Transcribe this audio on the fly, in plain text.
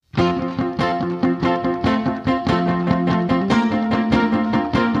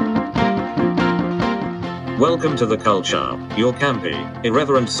Welcome to The Culture, your campy,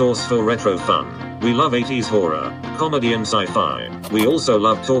 irreverent source for retro fun. We love 80s horror, comedy and sci-fi. We also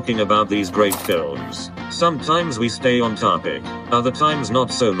love talking about these great films. Sometimes we stay on topic, other times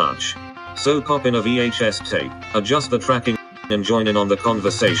not so much. So pop in a VHS tape, adjust the tracking, and join in on the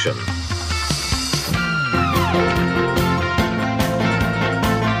conversation.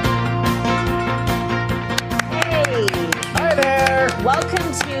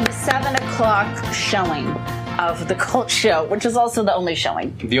 Welcome to the 7 o'clock showing of The Cult Show, which is also the only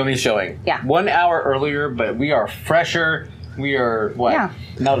showing. The only showing. Yeah. 1 hour earlier, but we are fresher. We are, what? Yeah.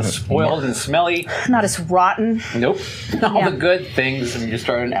 Not as spoiled and smelly. Not as rotten. Nope. All the good things, and we just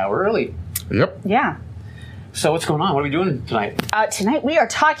started an hour early. Yep. Yeah. So what's going on? What are we doing tonight? Tonight we are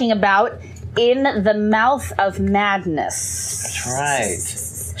talking about In the Mouth of Madness. That's right.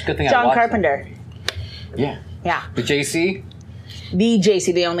 It's a good thing I John watched Carpenter. that. Yeah. Yeah. The JC? The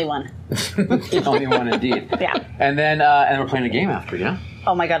JC, the only one. The only one, indeed. Yeah. And then we're playing a game after, yeah?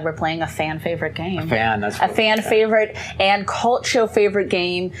 Oh my God, we're playing a fan favorite game. That's a fan favorite and Cult Show favorite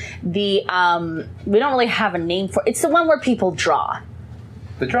game. The we don't really have a name for it. It's the one where people draw.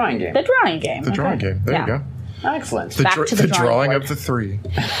 The drawing game. The drawing game. The drawing game. There you go. Excellent. Back to the drawing board. of the three.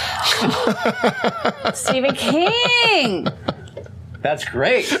 Stephen King. That's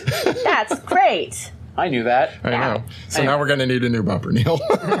great. That's great. I knew that. I know. So now we're going to need a new bumper, Neil.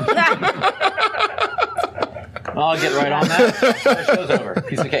 I'll get right on that. Our show's over.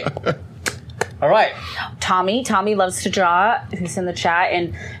 Piece of cake. All right. Tommy loves to draw, who's in the chat,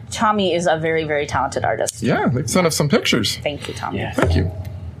 and Tommy is a very, very talented artist. Yeah, they sent us some pictures. Thank you, Tommy. Yeah. Thank you.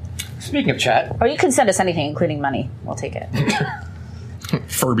 Speaking of chat. Or you can send us anything, including money. We'll take it.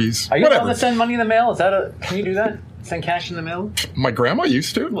 Furbies. Are you Whatever. able to send money in the mail? Can you do that? Send cash in the mail? My grandma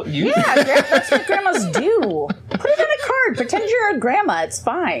used to. Yeah, that's what grandmas do. Put it on a card. Pretend you're a grandma. It's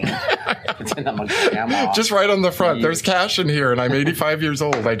fine. Pretend I'm a grandma. Just right on the front. There's cash in here, and I'm 85 years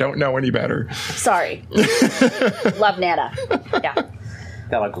old. I don't know any better. Sorry. Love Nana. Yeah.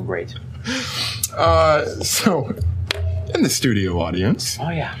 That'll go great. So, in the studio audience, Oh,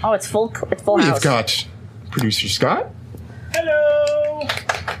 yeah. Oh, it's full we've house. got producer Scott. Hello.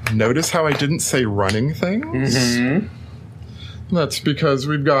 Notice how I didn't say running things? Mm-hmm. That's because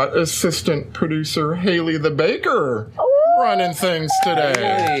we've got assistant producer Haley the Baker running things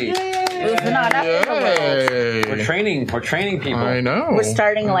today. Moving on up in the world. Yay. We're training people. I know. We're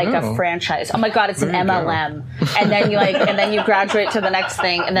starting like a know. franchise. Oh my God, it's an There you go. MLM. And then you graduate to the next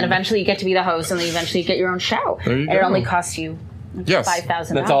thing, and then eventually you get to be the host, and then eventually you get your own show. There you and it go. only costs you Yes.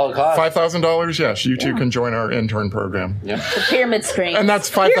 $5,000. That's all it costs. $5,000, yes. You two can join our intern program. Yep. The pyramid scheme. And that's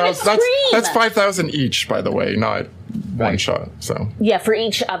Pyramid $5,000. That's scheme. $5,000 each, by the way, not one shot. So Yeah, for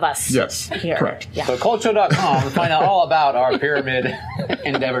each of us. yes, Here. correct. Yeah. So cultshow.com to find out all about our pyramid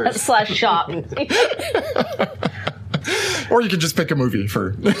endeavors. /shop. Or you can just pick a movie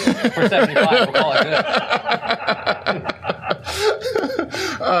for. For 75, we'll call it good.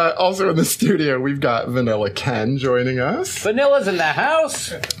 Also in the studio, we've got Vanilla Ken joining us, Vanilla's in the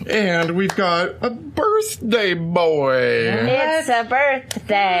house. and we've got a birthday boy. It's a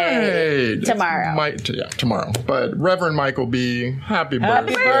birthday. Hey, Tomorrow. Tomorrow. But Reverend Michael B, happy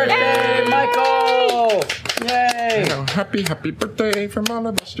Happy birthday. birthday, Michael! Yay! Happy birthday from all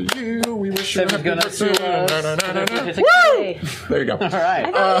of us to you. We wish you a Seven's happy gonna birthday. sue us. Hey. There you go. All right.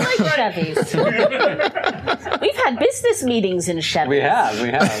 I don't like Chevys. We've had business meetings in Chevys. We have.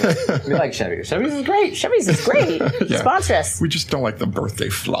 We like Chevy. Chevy's is great. Chevys is great. Yeah. Sponsor us. We just don't like the birthday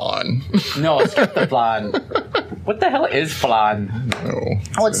flan. No, skip the flan. What the hell is flan? No.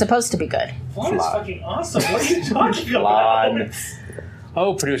 Oh, it's supposed to be good. Flan is fucking awesome. What are you talking Flan. about?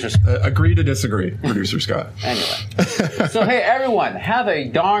 Oh, producers. Agree to disagree, producer Scott. Anyway. So, hey, everyone, have a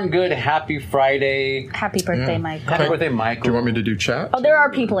darn good Happy Friday. Happy birthday, Mike. Happy birthday, Michael. Do you want me to do chat? Oh, there are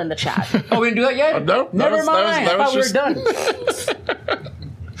people in the chat. Oh, we didn't do that yet? No, Never that mind. was I thought just- we were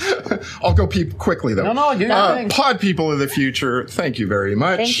done. I'll go peep quickly, though. No, do your thing. Pod people of the future, thank you very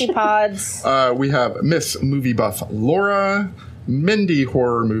much. Thank you, Pods. We have Miss Movie Buff Laura, Mindy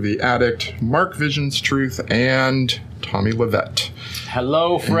Horror Movie Addict, Mark Vision's Truth, and Tommy Levette.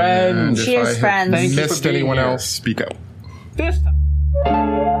 Hello, friends. And if Cheers, I have friends. Thank you for missed being anyone here. else, speak out. This time.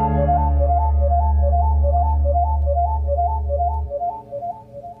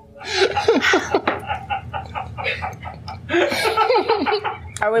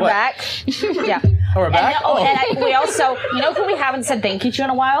 Are we What? back? Yeah. Oh, we're back? We also, you know who we haven't said thank you to in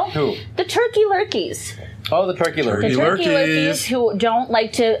a while? Who? The Turkey Lurkies. Oh, the turkey The lurkey. Turkey Turkey Lurkies. Lurkies who don't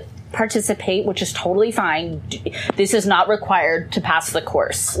like to participate, which is totally fine. This is not required to pass the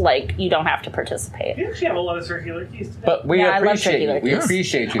course. Like, you don't have to participate. You actually have a lot of circular keys today. But we I love appreciate turkey you. lurkeys. We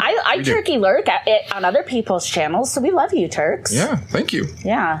appreciate you. I turkey lurk on other people's channels, so we love you, Turks. Yeah, thank you.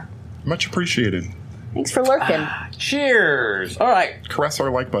 Yeah. Much appreciated. Thanks for lurking. Cheers. All right. Caress our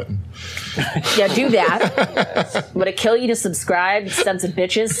like button. Yeah, do that. Would it kill you to subscribe, sons of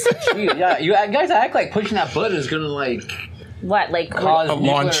bitches? Gee, yeah, you guys act like pushing that button is going to, like, What, like... cause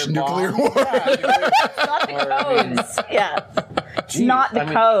Launch nuclear bombs. war. Yeah, Not the codes. Yeah. It's geez, not the I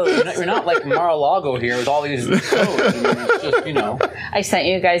mean, codes. You're not like Mar-a-Lago here with all these codes. I mean, it's just, you know. I sent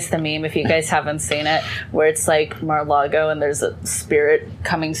you guys the meme, if you guys haven't seen it, where it's like Mar-a-Lago and there's a spirit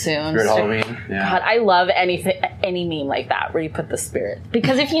coming soon. Spirit Halloween. Yeah. God, I love any meme like that where you put the spirit.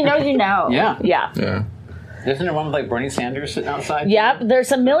 Because if you know, you know. Yeah. Yeah. Yeah. Isn't there one with like Bernie Sanders sitting outside? Yep,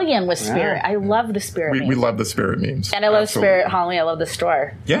 there's a million with spirit. Yeah. I love the spirit We meme. love the spirit memes. And I love Absolutely. Spirit Halloween. I love the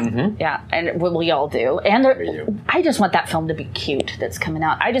store. Yeah. Yeah, and we all do. And We do. I just want that film to be cute that's coming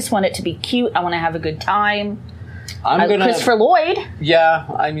out. I just want it to be cute. I want to have a good time. I'm gonna. Christopher Lloyd. Yeah,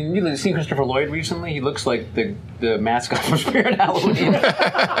 I mean, you've seen Christopher Lloyd recently. He looks like the mascot for Spirit Halloween.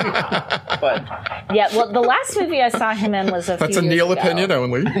 But Yeah, well, the last movie I saw him in was That's a few years Neil ago. opinion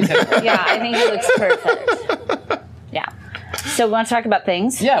only. Yeah, I think he looks perfect. Yeah. So we want to talk about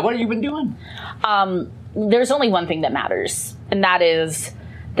things. yeah, what have you been doing? There's only one thing that matters, and that is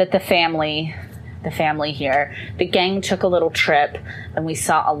that the family here, the gang took a little trip, and we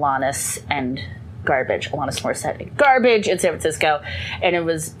saw Alanis Morissette and Garbage in San Francisco, and it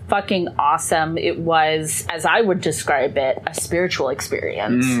was fucking awesome. It was, as I would describe it, a spiritual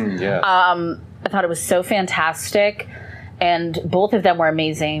experience. Yeah. I thought it was so fantastic, and both of them were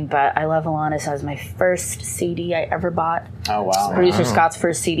amazing, but I love Alanis. That was my first CD I ever bought. Oh, wow. Producer Scott's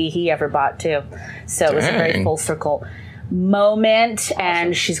first CD he ever bought, too. So it was a very Dang. full circle moment,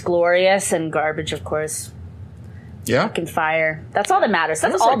 and she's glorious, and Garbage, of course, Yeah. fucking fire. That's all that matters.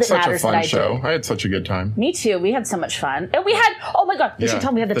 That's It was all like that such a matters that fun I show. did. I had such a good time. Me too. We had so much fun. And we had, oh my God, you should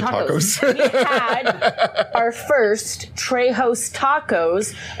tell me we had the tacos. We had our first Trejo's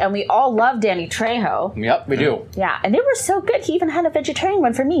tacos, and we all love Danny Trejo. Yep, we do. Yeah, and they were so good. He even had a vegetarian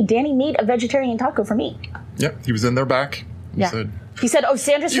one for me. Danny made a vegetarian taco for me. Yep. He was in their back. He Yeah. said, He said, "Oh,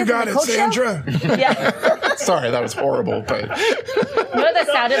 Sandra's "You here got for it, the coach show?" Sandra." Yeah. Sorry, that was horrible, but You know what that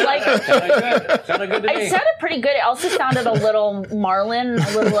sounded like? Sounded good to me. It sounded pretty good. It also sounded a little Marlin,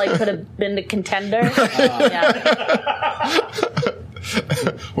 a little like could have been the contender. Yeah.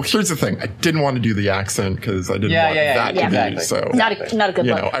 well, here's the thing. I didn't want to do the accent because I didn't want that to yeah. be so. Not a good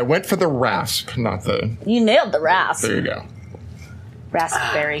you look. know, I went for the rasp, not the. You nailed the rasp. There you go.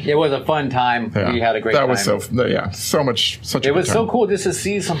 Raspberry. It was a fun time. Yeah. We had a great that time. was so much. Such. It was so cool just to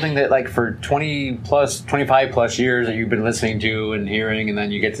see something that, like, for 25 plus years that you've been listening to and hearing, and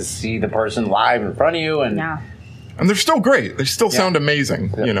then you get to see the person live in front of you. And Yeah. And they're still great. They still sound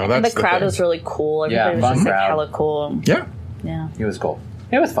amazing. You know, that's The crowd thing. was really cool. Yeah, Everybody fun was just like crowd. hella cool. Yeah. Yeah. it was cool.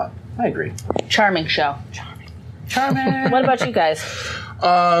 It was fun. I agree. Charming show. Charming. What about you guys?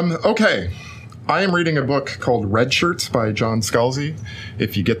 Okay. I am reading a book called Red Shirts by John Scalzi.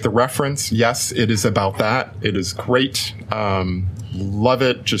 If you get the reference, yes, it is about that. It is great. Love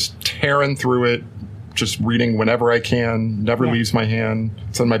it. Just tearing through it. Just reading whenever I can. Never leaves my hand.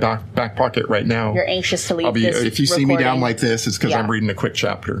 It's in my back pocket right now. You're anxious to leave I'll be, this if you see me down recording. like this, it's because Yeah. I'm reading a quick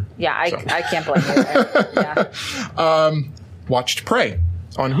chapter. Yeah, So. I can't blame you. Yeah. Watched Prey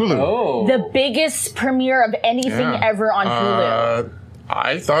on Hulu. Oh. The biggest premiere of anything Yeah. ever on Hulu.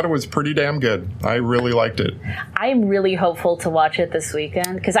 I thought it was pretty damn good. I really liked it. I'm really hopeful to watch it this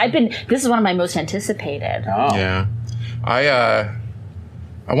weekend because this is one of my most anticipated. Oh. Yeah.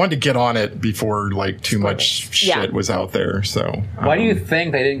 I wanted to get on it before like too much shit Yeah. was out there. So Why do you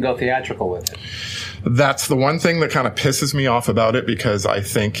think they didn't go theatrical with it? that's the one thing that kind of pisses me off about it because I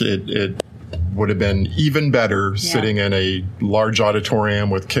think it would have been even better sitting in a large auditorium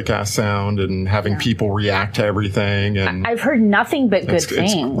with kick-ass sound and having people react to everything. And I've heard nothing but good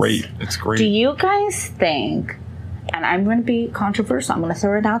things. It's great. It's great. Do you guys think, and I'm going to be controversial, I'm going to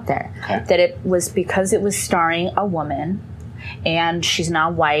throw it out there, Okay. that it was because it was starring a woman and she's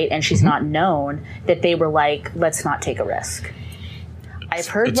not white and she's not known, that they were like, let's not take a risk? I've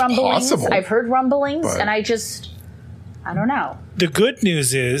heard it's rumblings. possible, I've heard rumblings, but- and I don't know. The good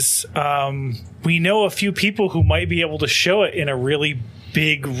news is we know a few people who might be able to show it in a really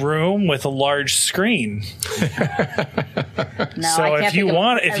big room with a large screen. No, So I can't if you think of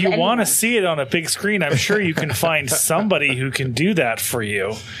want anyone. to see it on a big screen, I'm sure you can find somebody who can do that for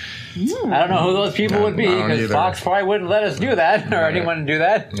you. I don't know who those people would be, I don't because either. Fox probably wouldn't let us do that, or anyone do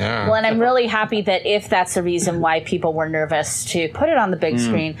that. Yeah. Well, and I'm really happy that if that's the reason why people were nervous to put it on the big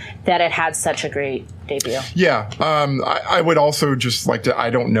screen, that it had such a great debut. Yeah, I would also just like to, I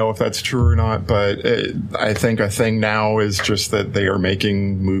don't know if that's true or not, but I think a thing now is just that they are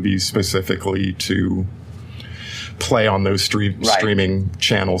making movies specifically to play on those streaming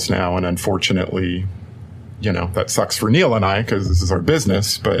channels now, and unfortunately, that sucks for Neil and I, because this is our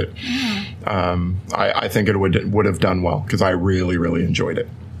business, but I think it would have done well, because I really, really enjoyed it.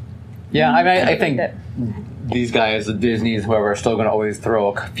 Yeah, I mean, I think these guys, the Disneys, whoever, are still going to always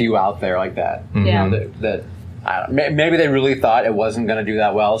throw a few out there like that. Yeah. That I don't, maybe they really thought it wasn't going to do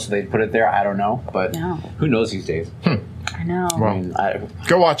that well, so they put it there. I don't know, but who knows these days? I know. Well,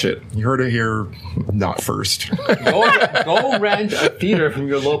 go watch it. You heard it here, not first. Go rent a theater from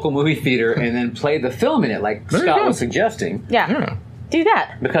your local movie theater and then play the film in it, like Scott was suggesting. Yeah. Do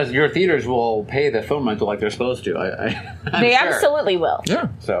that. Because your theaters will pay the film rental like they're supposed to. They absolutely will. Yeah.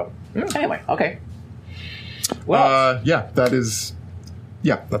 So, anyway, okay. Well, that's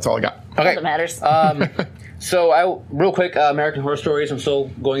all I got. okay. All that matters. So, real quick, American Horror Stories I'm still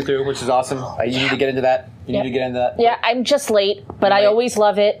going through, which is awesome. You need to get into that. You need to get into that. Yeah, I'm just late, but I always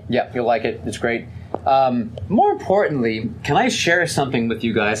love it. Yeah, you'll like it. It's great. More importantly, can I share something with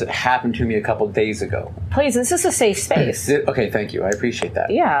you guys that happened to me a couple days ago? Please, this is a safe space. Okay, thank you. I appreciate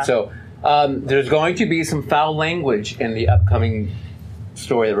that. Yeah. So, there's going to be some foul language in the upcoming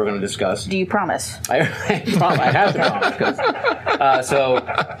story that we're going to discuss. Do you promise? I have to promise.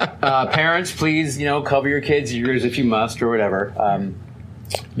 Parents, please, cover your kids' ears if you must, or whatever.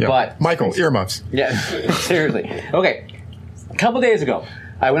 Yeah. But Michael, earmuffs. Yeah, seriously. Okay, a couple days ago,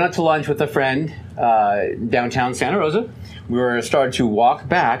 I went out to lunch with a friend downtown Santa Rosa. We were starting to walk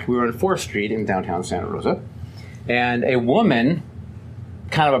back. We were on 4th Street in downtown Santa Rosa, and a woman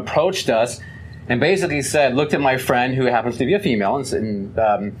kind of approached us and basically looked at my friend, who happens to be a female, and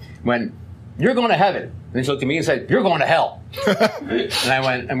went, "You're going to heaven." And she looked at me and said, "You're going to hell." And I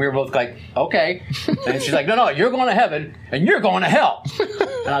went, and we were both like, "Okay." And she's like, "No, you're going to heaven, and you're going to hell."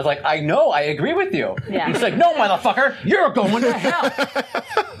 And I was like, "I know, I agree with you." Yeah. And she's like, "No, motherfucker, you're going to hell."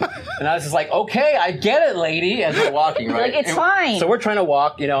 And I was just like, "Okay, I get it, lady," as we're walking, right? Like, it's fine. So we're trying to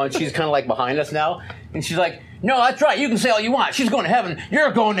walk, and she's kind of like behind us now. And she's like, "No, that's right. You can say all you want. She's going to heaven.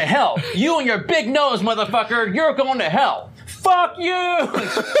 You're going to hell. You and your big nose, motherfucker. You're going to hell. Fuck you!" Like,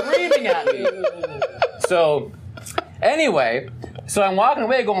 screaming at me. So, anyway, I'm walking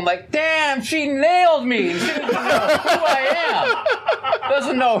away going like, "Damn, she nailed me. She doesn't know who I am.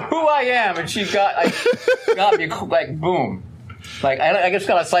 Doesn't know who I am." And she got me like, boom. Like, I just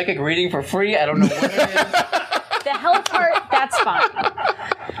got a psychic reading for free. I don't know what it is. The hell part, that's fine.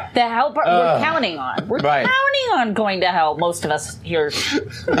 The hell part, we're counting on. We're Right. counting on going to hell. Most of us here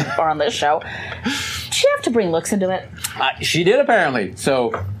are on this show. Did she have to bring looks into it? She did, apparently.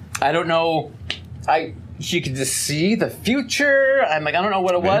 So, I don't know. She could just see the future. I'm like, I don't know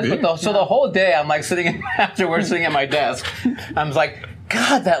what it was. Maybe. But the whole day, I'm like afterwards sitting at my desk. I'm like,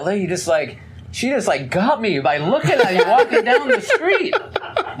 God, that lady she just got me by looking at you walking down the street.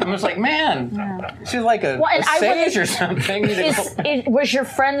 I'm just like, man, she's like a sage or something. Was your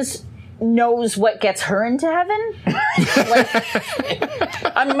friend's knows what gets her into heaven?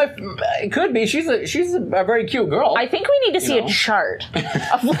 I mean, it could be. She's a very cute girl. I think we need to see a chart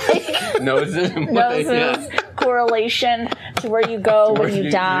of noses, correlation to where you go when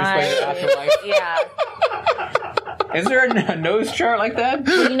you die. Yeah. Is there a nose chart like that?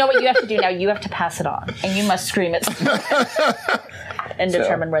 Well, you know what you have to do now? You have to pass it on, and you must scream it and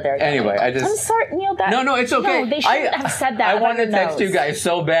determine where they're going. Anyway, I'm sorry, Neil. No, it's okay. No, they shouldn't have said that. I wanted to text you guys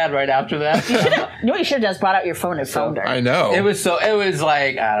so bad right after that. You know what you should have done is brought out your phone and phoned her. I know. It was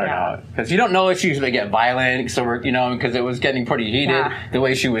like, I don't know, because you don't know if she's going to get violent. So we're, because it was getting pretty heated. Yeah. The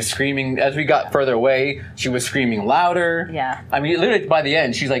way she was screaming as we got further away, she was screaming louder. Yeah. I mean, literally by the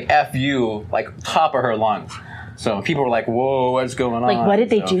end, she's like "F you," like top of her lungs. So people were like, "Whoa, what's going on?" Like, what did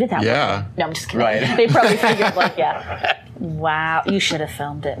they do to that Yeah. woman? No, I'm just kidding. Right. They probably figured, wow, you should have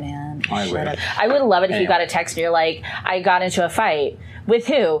filmed it, man. I would. I would love it if you Anyway. got a text and you're like, I got into a fight. With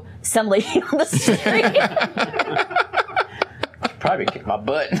who? Some lady on the street. Probably kicked my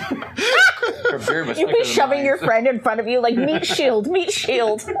butt. Her beard was You'd thicker be than shoving mine. your friend in front of you like, meat shield.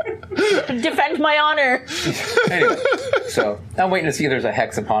 Defend my honor. Anyway, so I'm waiting to see if there's a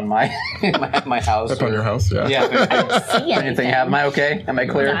hex upon my house. Up on your house, yeah. Yeah. I don't see anything. Am I okay? Am I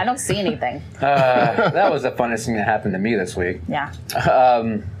clear? No, I don't see anything. That was the funnest thing that happened to me this week. Yeah.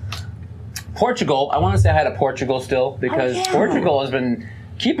 Portugal. I want to say hi to Portugal still, because Oh, yeah. Portugal has been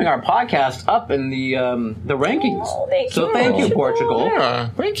keeping our podcast up in the rankings. Oh, thank so you. thank you, Portugal. Yeah,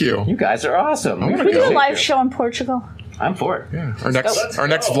 thank you. You guys are awesome. Can we do a live show in Portugal? I'm for it. Yeah. Our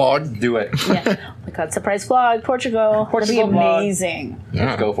next vlog. Do it. Yeah. Oh my God, surprise vlog, Portugal. That'd be vlog. amazing. Yeah.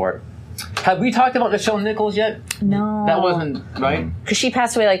 Let's go for it. Have we talked about Michelle Nichols yet? No. That wasn't right. Because she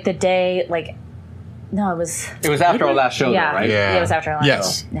passed away like the day, like, no, it was. It was after our last show, Yeah. though, right? Yeah, it was after our last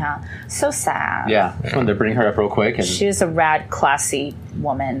Yes. show. Yeah. So sad. Yeah. Just wanted to bring her up real quick. And She was a rad, classy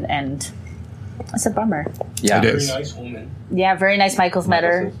woman, and it's a bummer. yeah. It Very is. nice woman. Yeah, very nice. Michael's met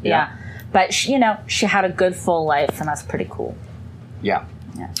her. Michael's, yeah. But, she had a good full life, and that's pretty cool. Yeah.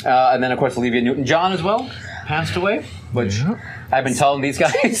 Yeah. And then, of course, Olivia Newton-John as well passed away, which I've been telling these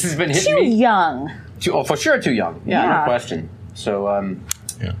guys has been hitting Too me. young. For sure, too young. Yeah, Yeah. no question. So,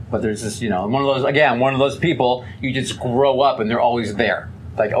 Yeah. but there's this, one of those people, you just grow up and they're always there.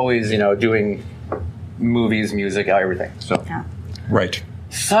 Like, always, doing movies, music, everything. So, Yeah. Right.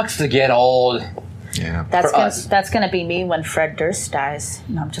 sucks to get old. Yeah. That's For us. that's gonna be me when Fred Durst dies.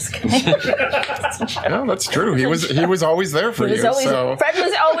 No, I'm just kidding. No, that's true. He was always there for you. Fred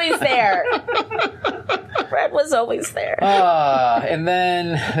was always there. Fred was always there. And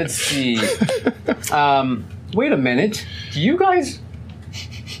then, let's see. Wait a minute. Do you guys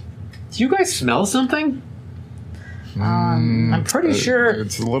smell something? I'm pretty sure.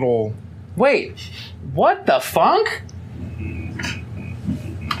 It's a little. Wait, what the funk?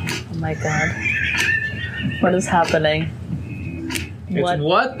 Oh my God. What is happening? It's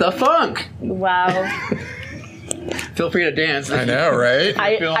what the funk? Wow. Feel free to dance. I know, right?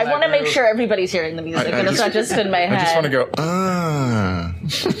 I Feel want to that make groove. sure everybody's hearing the music, I and it's just- not just in my head. I just want to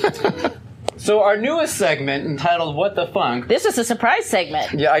go. So our newest segment entitled "What the Funk." This is a surprise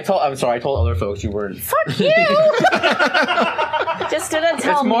segment. Yeah, I told other folks you weren't. Fuck you! Just didn't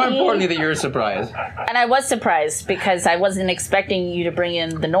tell It's me. more importantly that you're surprised. And I was surprised because I wasn't expecting you to bring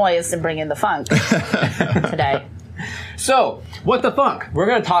in the noise and bring in the funk today. So, what the funk? We're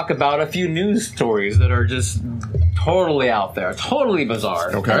going to talk about a few news stories that are just totally out there, totally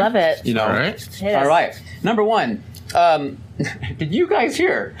bizarre. Okay. I love it. You know. All right. Yes. All right. Number one. Did you guys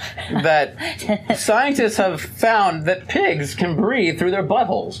hear that scientists have found that pigs can breathe through their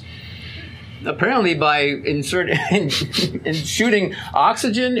buttholes? Apparently, by shooting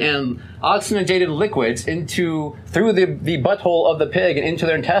oxygen and oxygenated liquids through the butthole of the pig and into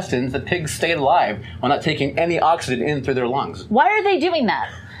their intestines, the pigs stayed alive while not taking any oxygen in through their lungs. Why are they doing that?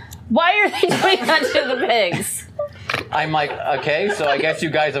 Why are they doing that to the pigs? I'm like, okay, so I guess you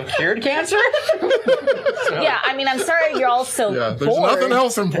guys have cured cancer? Yeah, I mean, I'm sorry you're all so Yeah. There's bored nothing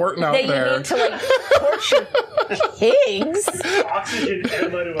else important out that you there. need to, torture pigs. Oxygen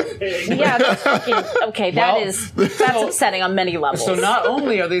enema to a pig. Yeah, that's fucking... Okay, Well, that's upsetting on many levels. So not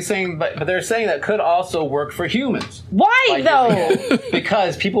only are they saying, but they're saying that could also work for humans. Why, Like, though?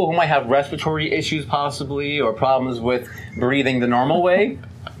 Because people who might have respiratory issues possibly or problems with breathing the normal way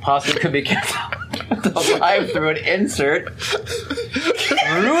possibly could be kept alive through an insert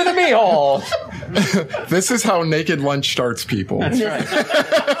through the beehole. This is how Naked Lunch starts, people. That's right.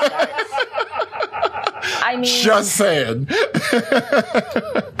 I mean, Just saying.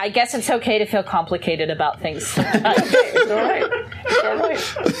 I guess it's okay to feel complicated about things sometimes. It's all right. It's all right.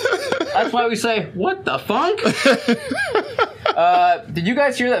 That's why we say, what the funk? Did you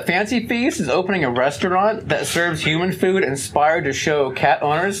guys hear that Fancy Feast is opening a restaurant that serves human food inspired to show cat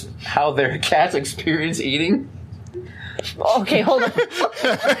owners how their cats experience eating? Okay, hold on. Say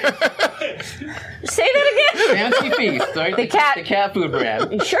that again. Fancy Feast, right? The cat food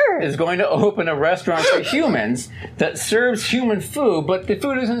brand. Sure. Is going to open a restaurant for humans that serves human food, but the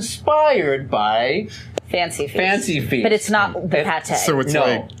food is inspired by Fancy Feast. Fancy Feast. But it's not the pate. So it's No,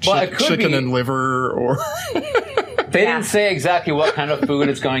 like but it could chicken be- and liver, or They Yeah. didn't say exactly what kind of food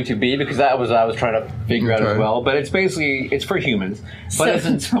it's going to be because that was I was trying to figure out as Okay. well. But it's basically it's for humans, but it's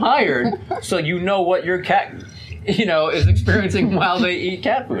inspired so you know what your cat is experiencing while they eat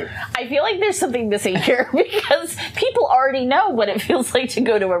cat food. I feel like there's something missing here because people already know what it feels like to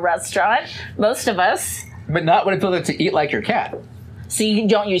go to a restaurant. Most of us. But not what it feels like to eat like your cat. So you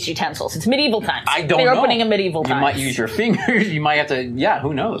don't use utensils. It's medieval times. I don't They're know. opening a medieval You times. might use your fingers. You might have to. Yeah,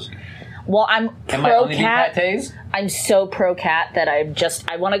 who knows? Well, I'm It might pro only be cat. pates. I'm so pro cat that I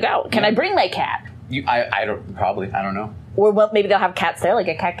want to go. Can I bring my cat? I don't know. Or well, maybe they'll have cats there, like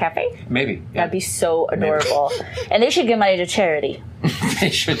a cat cafe. Maybe. Yeah. That'd be so adorable. And they should give money to charity. They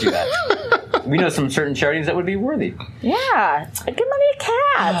should do that. We know some certain charities that would be worthy. Yeah, give money to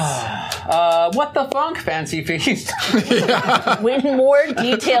cats. What the funk, Fancy Feast? With more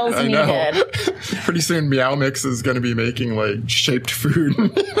details I know. needed. Pretty soon, Meow Mix is going to be making like shaped food.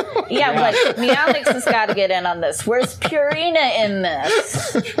 Yeah, but Meow Mix has got to get in on this. Where's Purina in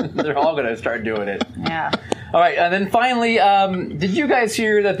this? They're all going to start doing it. Yeah. All right, and then finally, did you guys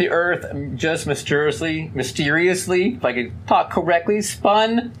hear that the Earth just mysteriously, if I could talk correctly,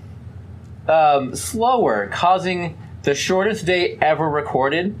 spun slower, causing the shortest day ever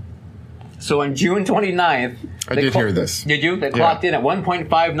recorded? So on June 29th... I did hear this. Did you? They clocked in at 1.59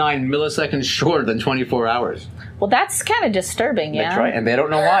 milliseconds shorter than 24 hours. Well, that's kind of disturbing, yeah? That's right, and they don't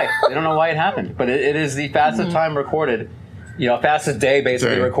know why. They don't know why it happened. But it is the fastest time recorded, fastest day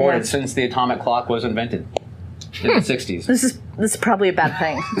basically recorded since the atomic clock was invented in the 60s. This is probably a bad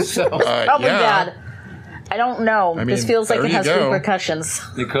thing. So Probably bad. I don't know. I mean, this feels like there it you has go. repercussions.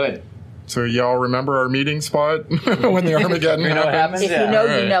 you could. So y'all remember our meeting spot when the Armageddon You know what happens? happens? If Yeah. you know,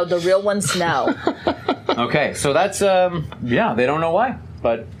 Right. you know. The real ones know. Okay, so that's they don't know why,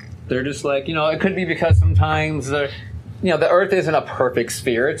 but they're just like it could be because sometimes the Earth isn't a perfect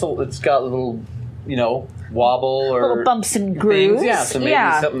sphere. It's got little wobble or Little bumps and grooves. things. Yeah, so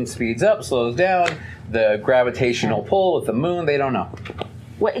maybe something speeds up, slows down. The gravitational pull with the moon, they don't know.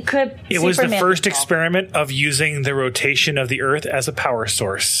 What it could. It was the Superman first could solve. experiment of using the rotation of the Earth as a power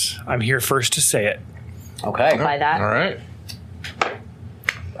source. I'm here first to say it. Okay, By that. All right.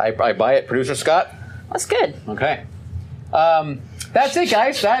 I buy it, producer Scott. That's good. Okay, that's it,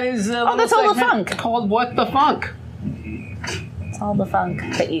 guys. That is a little that's all the segment funk. called "What the Funk." It's all the funk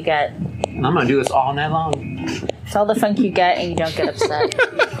that you get. And I'm gonna do this all night long. It's all the funk you get, and you don't get upset.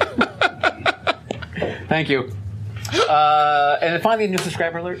 Thank you. And then finally, a new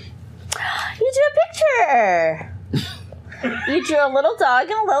subscriber alert. You drew a picture. You drew a little dog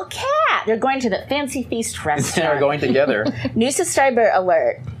and a little cat. They're going to the Fancy Feast They're restaurant. going together. New subscriber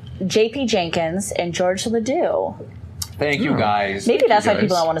alert. JP Jenkins and George Ledoux. Thank you, guys. Maybe that's why guys.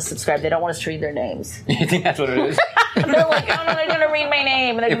 people don't want to subscribe. They don't want us to read their names. You think that's what it is? They're like, oh no, they're going to read my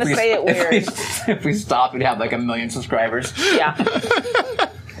name and they're going to say it weird. If we stop, we'd have like 1 million subscribers. Yeah.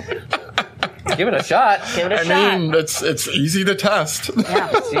 Give it a shot. Give it a I shot. mean, it's easy to test.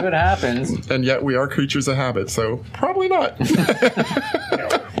 Yeah. See what happens. And yet we are creatures of habit, so probably not.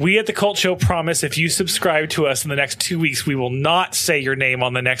 We at the Cult Show promise if you subscribe to us in the next 2 weeks, we will not say your name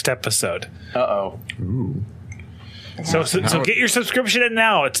on the next episode. Uh-oh. So get your subscription in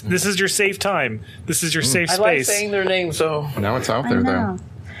now. This is your safe time. This is your safe I like space. saying their name, so Now it's out I there, know.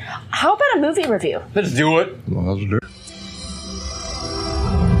 How about a movie review? let's do it. though. Let's do it.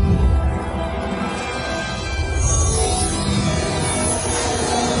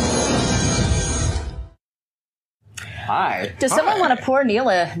 Hi. Does someone want to pour Neil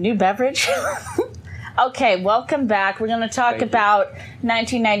a new beverage? Okay, welcome back. We're going to talk Thank you. about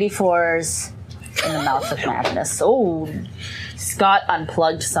 1994's In the Mouth of Madness. Oh, Scott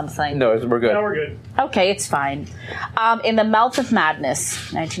unplugged something. No, we're good. Now we're good. Okay, it's fine. In the Mouth of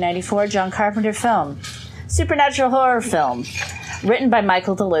Madness, 1994 John Carpenter film. Supernatural horror film. Written by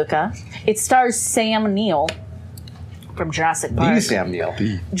Michael DeLuca. It stars Sam Neill from Jurassic Park. The Sam Neill.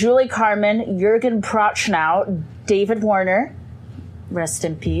 Julie Carmen, Jurgen Prochnow, David Warner, rest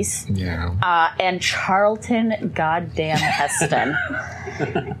in peace, Yeah. and Charlton Goddamn Heston.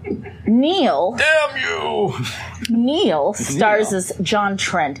 Neil Damn you! stars as John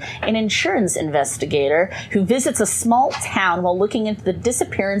Trent, an insurance investigator who visits a small town while looking into the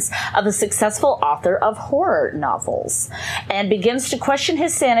disappearance of a successful author of horror novels, and begins to question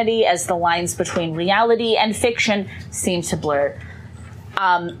his sanity as the lines between reality and fiction seem to blur.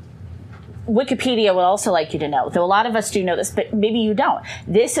 Wikipedia would also like you to know, though a lot of us do know this, but maybe you don't.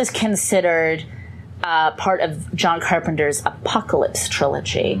 This is considered part of John Carpenter's Apocalypse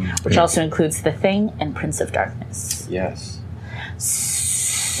trilogy, which also includes The Thing and Prince of Darkness. Yes.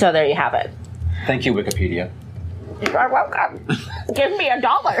 So there you have it. Thank you, Wikipedia. You're welcome. Give me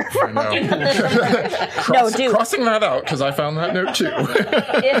 $1 for looking at this. No, do. Crossing that out, because I found that note too.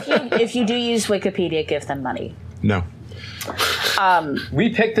 If you do use Wikipedia, give them money. No. We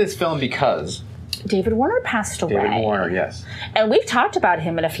picked this film because David Warner passed away. David Warner, yes. And we've talked about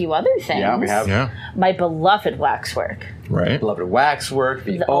him in a few other things. Yeah, we have. Yeah. My beloved waxwork. Right. Beloved Waxwork,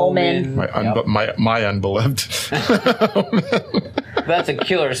 The Omen. Omen. My unbeloved. That's a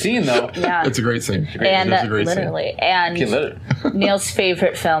killer scene, though. Yeah. It's a great scene. And It's a great literally. And Killer. Neil's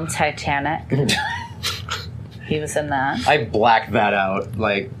favorite film, Titanic. He was in that. I blacked that out.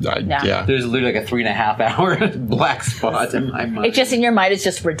 Like, scene. Yeah. Yeah. there's literally like a 3.5 hour black spot in my mind. It just in your mind is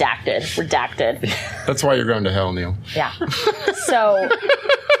just redacted. That's why you're going to hell, Neil. Yeah. So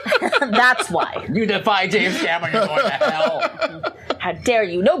That's why. You defy James Cameron, you're going to hell. How dare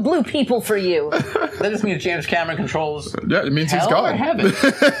you? No blue people for you. That just means James Cameron controls Yeah, it means he's hell or gone. heaven.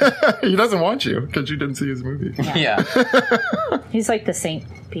 He doesn't want you because you didn't see his movie. Yeah. He's like the Saint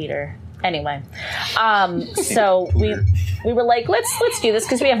Peter. Anyway, so we were like, let's do this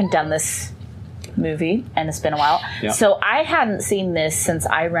because we haven't done this movie and it's been a while. Yeah. So I hadn't seen this since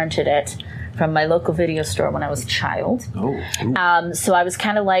I rented it from my local video store when I was a child. Oh. So I was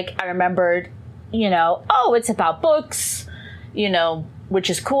kind of like, I remembered, it's about books, which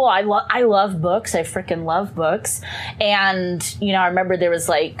is cool. I love books. I freaking love books. And, I remember there was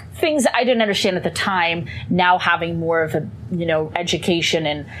like things that I didn't understand at the time, now having more of a, education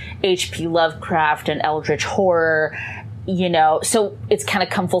in H.P. Lovecraft and Eldritch horror, so it's kind of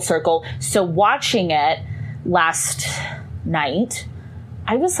come full circle. So watching it last night,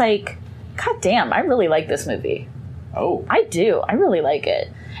 I was like, God damn, I really like this movie. Oh. I do. I really like it.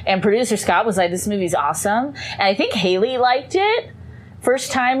 And producer Scott was like, this movie's awesome. And I think Haley liked it.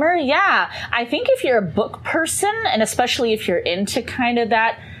 First timer. Yeah. I think if you're a book person, and especially if you're into kind of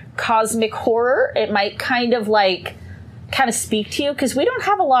that cosmic horror, it might kind of speak to you, because we don't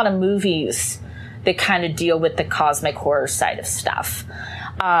have a lot of movies that kind of deal with the cosmic horror side of stuff.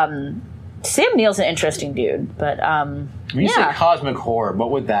 Sam Neill's an interesting dude, but When you say cosmic horror,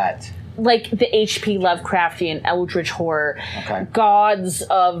 what would that... Like the H.P. Lovecraftian Eldritch horror, Okay. gods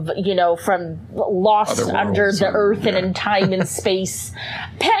of, from lost Other under worlds the and- earth and yeah. in time and space.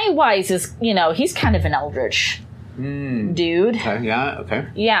 Pennywise is, he's kind of an Eldritch dude. Okay, yeah, okay.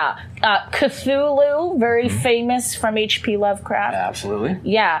 Yeah. Cthulhu, very famous from H.P. Lovecraft. Absolutely.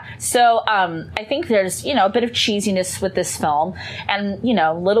 Yeah. So I think there's, a bit of cheesiness with this film and,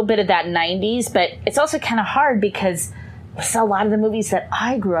 a little bit of that 90s, but it's also kind of hard because it's a lot of the movies that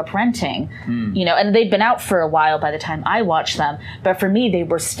I grew up renting, and they'd been out for a while by the time I watched them. But for me, they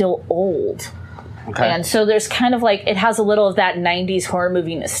were still old. Okay. And so there's kind of it has a little of that 90s horror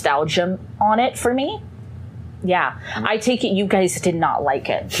movie nostalgia on it for me. Yeah. I take it you guys did not like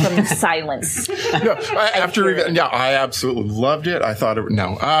it from the silence. No, I absolutely loved it. I thought to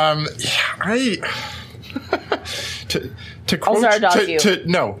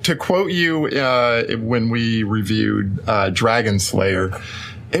quote to quote you when we reviewed Dragon Slayer,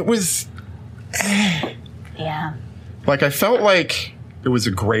 it was Yeah. I felt like it was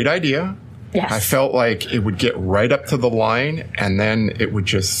a great idea. Yes. I felt like it would get right up to the line and then it would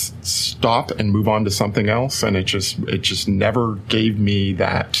just stop and move on to something else, and it just never gave me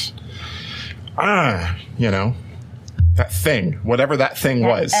that that thing, whatever that thing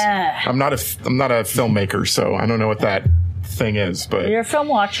was. I'm not a filmmaker, so I don't know what that thing is, but You're a film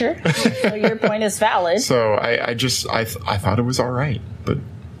watcher, so your point is valid. so I thought it was all right, but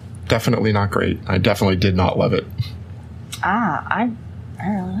definitely not great. I definitely did not love it. I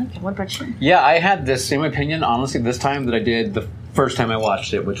really like it. What about you? Yeah, I had the same opinion, honestly, this time that I did the first time I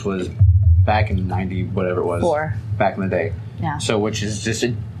watched it, which was back in 90, whatever it was. 4. Back in the day. Yeah. So, which is just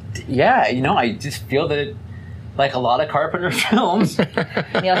I just feel that it, like a lot of Carpenter films.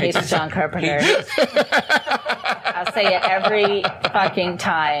 Neil hates John Carpenter. I'll say it every fucking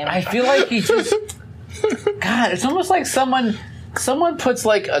time. I feel like he just, God, it's almost like someone puts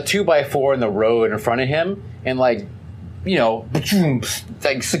like a 2x4 in the road in front of him and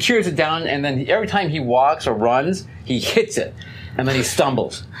secures it down, and then every time he walks or runs, he hits it, and then he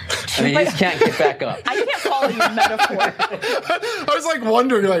stumbles, and he just can't get back up. I can't follow your metaphor. I was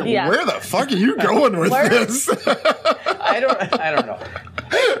wondering, where the fuck are you going with this? I don't know.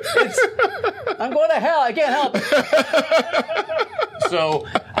 I'm going to hell. I can't help it. So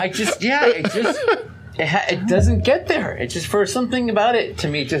it doesn't get there. It just, for something about it to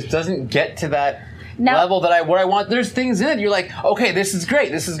me, just doesn't get to that level that what I want. There's things in it. You're like, okay, this is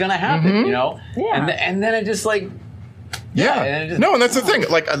great. This is going to happen, Yeah. And then it just and that's the thing.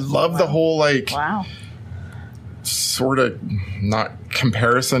 I love the whole Wow. sort of not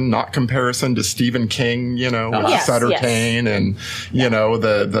comparison to Stephen King, with Yes, Sutter yes. Kane and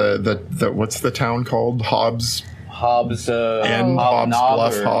the what's the town called? Hobbs Bluff,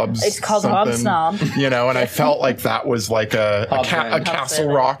 Hobbs. It's called something, Hobbs Knob. And I felt like that was like a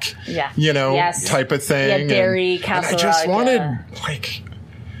Castle Rock, Yes. type of thing. Yeah, Derry, Castle and I just Rock, wanted I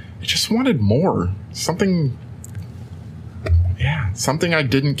just wanted more. Something I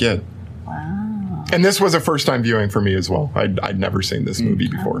didn't get. Wow. And this was a first time viewing for me as well. I'd never seen this movie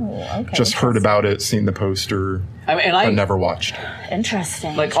before. Oh, okay. Just heard about it, seen the poster, but never watched.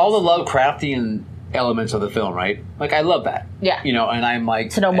 Interesting. like all the Lovecraftian elements of the film, right? I love that. Yeah. And I'm like,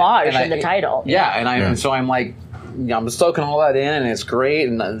 It's an homage and in the title. Yeah, and so I'm like, I'm soaking all that in, and it's great,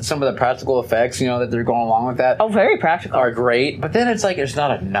 and some of the practical effects, that they're going along with that, very practical, are great. But then it's like there's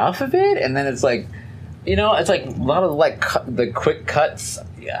not enough of it, and then it's like, it's like a lot of the quick cuts.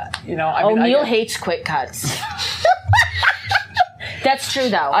 Yeah, Neil hates quick cuts. That's true,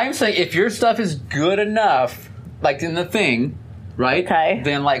 though. I'm saying if your stuff is good enough, like in The Thing, right? Okay.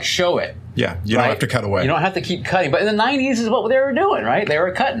 Then show it. Yeah, you don't have to cut away. You don't have to keep cutting. But in the 90s is what they were doing, right? They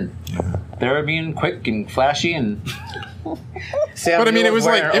were cutting. Yeah. They were being quick and flashy and. But I mean, it was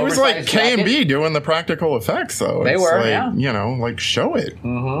like K&B doing the practical effects, though. They were, yeah. Show it.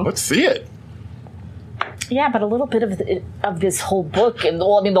 Mm-hmm. Let's see it. Yeah, but a little bit of this whole book and the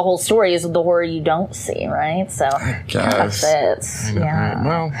whole story is the horror you don't see, right? So it kind of fits. Yeah.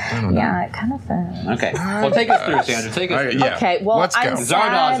 Well, I don't know. Yeah, it kind of fits. Okay. Well, take us through, Sandra. Take us through. Yeah. Okay. Well, let's go.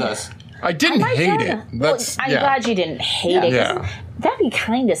 Zardoz us. I didn't hate it. I'm glad you didn't hate it. Yeah. That'd be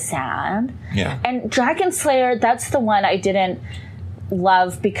kind of sad. Yeah. And Dragon Slayer, that's the one I didn't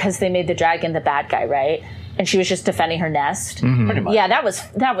love because they made the dragon the bad guy, right? And she was just defending her nest. Mm-hmm. Pretty much. Yeah, that was.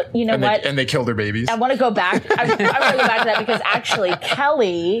 You know what? And they killed her babies. I want to go back. I want to go back to that because actually,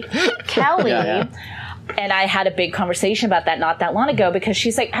 Kelly, and I had a big conversation about that not that long ago because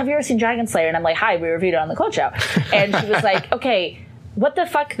she's like, "Have you ever seen Dragon Slayer?" And I'm like, "Hi, we reviewed it on the Cold Show." And she was like, "Okay." What the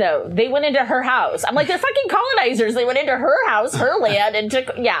fuck, though? They went into her house. I'm like, they're fucking colonizers. They went into her house, her land, and took...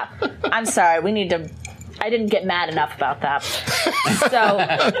 Yeah. I'm sorry. We need to... I didn't get mad enough about that. So...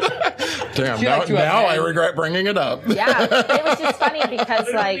 Damn, now I regret bringing it up. Yeah. It was just funny because,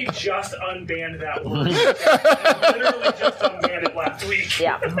 literally just unbanned that word. Literally just unbanned it last week.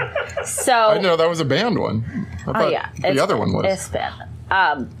 Yeah. So... I know that was a banned one. I thought the other one was. It's been.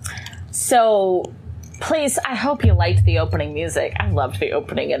 So... Please, I hope you liked the opening music. I loved the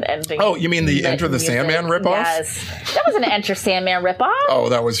opening and ending. Oh, you mean the Enter the Sandman ripoff? Yes. That was an Enter Sandman ripoff. Oh,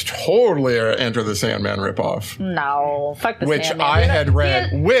 that was totally an Enter the Sandman ripoff. No, fuck the Which Sandman. I had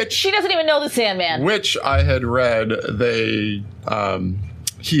read, she doesn't even know the Sandman. Which I had read,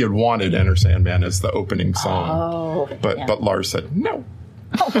 he had wanted Enter Sandman as the opening song. Oh. But Lars said, no.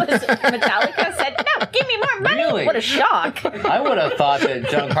 Oh, Metallica said, no, give me more money. Really? What a shock. I would have thought that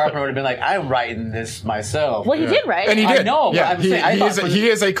John Carpenter would have been like, I'm writing this myself. Well, he did write it. And he did. I know. Yeah, I'm saying, he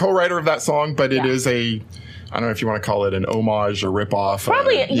is a co-writer of that song, but it is I don't know if you want to call it an homage or ripoff.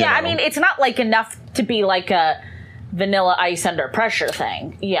 Probably, I mean, it's not enough to be like a Vanilla Ice Under Pressure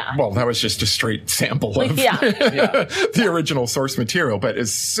thing. Yeah. Well, that was just a straight sample of the original source material. But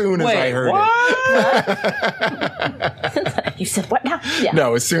as soon as I heard it. You said what now? Yeah.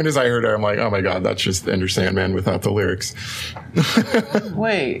 No, as soon as I heard it, I'm like, oh my God, that's just Enter Sandman without the lyrics.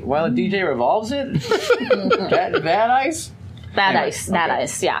 Wait, while the DJ revolves it? that ice? That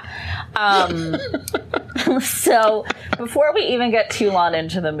ice, yeah. So, before we even get too long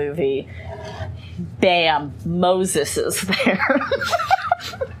into the movie, bam, Moses is there.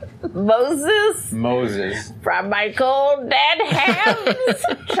 Moses. From my cold dead hands,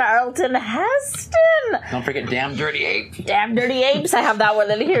 Charlton Heston. Don't forget Damn Dirty Ape. Damn Dirty Apes, I have that one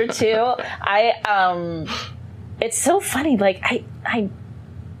in here too. It's so funny, I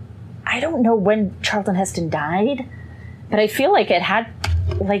don't know when Charlton Heston died, but I feel like it had,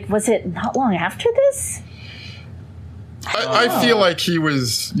 was it not long after this? I feel like he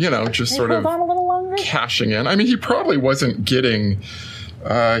was, just sort of on a little longer? cashing in. I mean, he probably wasn't getting...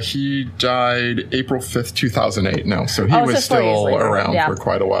 he died April 5th, 2008 now, so he was still around for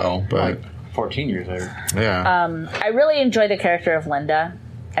quite a while. But 14 years later. Yeah. I really enjoy the character of Linda.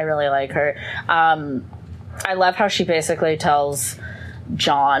 I really like her. I love how she basically tells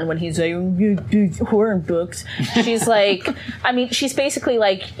John when he's like, horror books. She's like, she's basically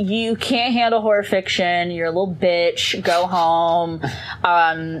like, you can't handle horror fiction. You're a little bitch. Go home.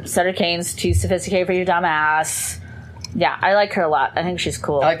 Sutter Kane's too sophisticated for your dumb ass. Yeah, I like her a lot. I think she's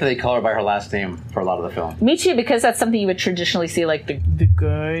cool. I like that they call her by her last name for a lot of the film. Me too, because that's something you would traditionally see, the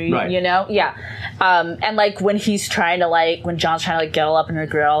guy, right. Yeah. And when he's trying to when John's trying to get all up in her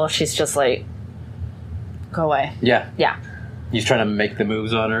grill, she's just like, go away. Yeah. Yeah. He's trying to make the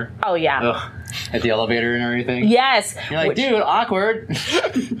moves on her. Oh, yeah. Ugh. At the elevator and everything. Yes. You're like, dude, awkward.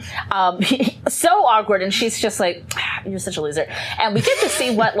 So awkward. And she's just like, you're such a loser. And we get to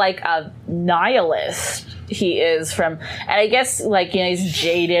see what, a nihilist he is from. And I guess, he's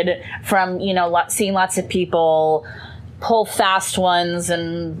jaded from, seeing lots of people pull fast ones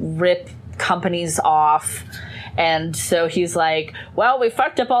and rip companies off. And so he's like, well, we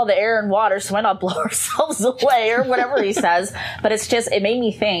fucked up all the air and water, so why not blow ourselves away, or whatever he says. But it's just, it made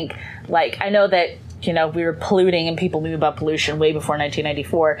me think, I know that, we were polluting and people knew about pollution way before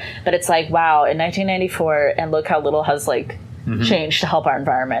 1994, but it's like, wow, in 1994, and look how little has, changed to help our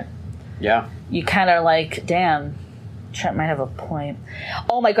environment. Yeah. You kind of damn, Trent might have a point.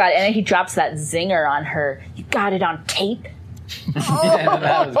 Oh my god! And then he drops that zinger on her. You got it on tape.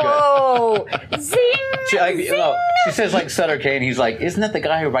 That was good. Oh, zing! She says like Sutter Kane. He's like, isn't that the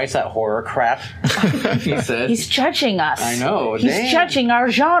guy who writes that horror crap? He says He's judging us. I know. He's damn. judging our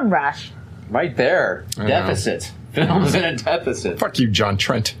genre. Right there. Deficit. Film's in a deficit. Fuck you, John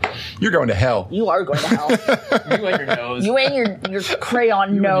Trent. You're going to hell. You are going to hell. You and your nose. You and your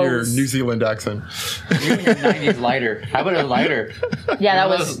crayon You and your nose. New Zealand accent. You and your 90s lighter. How about a lighter? Yeah, that You know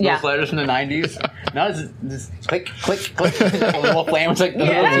was those lighters from the 90s. Now it's just click, click, click. A little flame. It's like the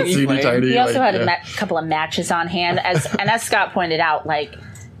Yes. little teeny flame. Tiny, He also like, had a couple of matches on hand, as Scott pointed out. Like,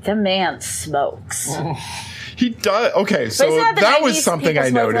 the man smokes. He does. Okay, so isn't that the that 90s was something people I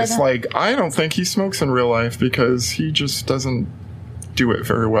smoked noticed. like Like, I don't think he smokes in real life because he just doesn't do it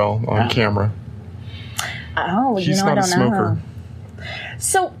very well on camera. Oh, He's I not don't a smoker. know.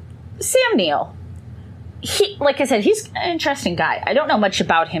 So, Sam Neill, he, like I said, he's an interesting guy. I don't know much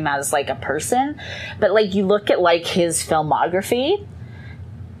about him as like a person, but like you look at like his filmography,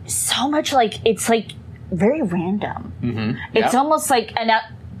 so much like it's like very random. Mm-hmm. It's almost like, and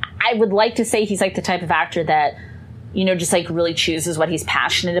I would like to say he's like the type of actor that, you know, just like really chooses what he's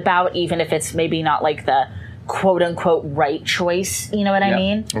passionate about, even if it's maybe not like the quote unquote right choice. You know what I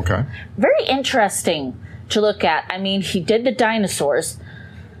mean? Okay. Very interesting to look at. I mean, he did the dinosaurs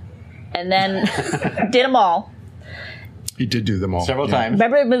and then did them all. He did do them all. Several times.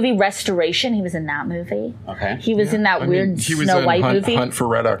 Remember the movie Restoration? He was in that movie. Okay. He was in that I weird mean, he was Snow in White Hunt, movie. Hunt for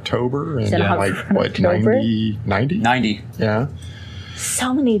Red October and in Hunt like, for what, October? 90? 90. Yeah.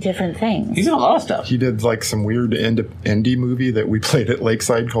 So many different things. He's in a lot of stuff. He did like some weird indie movie that we played at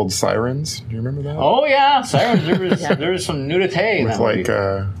Lakeside called Sirens. Do you remember that? Oh, yeah. Sirens. There was some nudity in With that like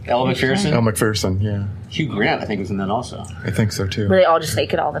movie. Elle McPherson. Elle McPherson, yeah. Hugh Grant, I think, was in that also. I think so too. Were they all just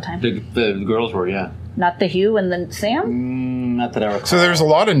naked all the time? The girls were, yeah. Not the Hugh and the Sam? Not that I recall. So there's a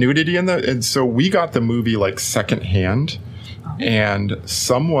lot of nudity in that, and so we got the movie like secondhand. And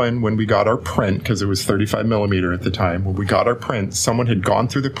someone, when we got our print, because it was 35 millimeter at the time, when we got our print, someone had gone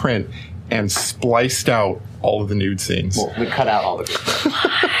through the print and spliced out all of the nude scenes. Well, we cut out all the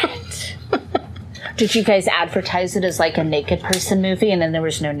girls. Did you guys advertise it as like a naked person movie and then there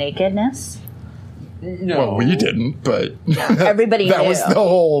was no nakedness? No. Well, we didn't, but Everybody that knew. was the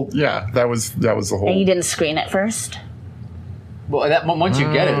whole. Yeah, that was the whole. And you didn't screen it first? Well, once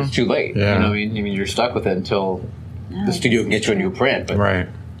you get it, it's too late. Yeah. You know, I mean, you're stuck with it until the studio can get you a new print. But Right.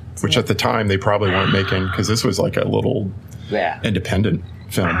 Which at the time they probably weren't making, because this was like a little yeah. independent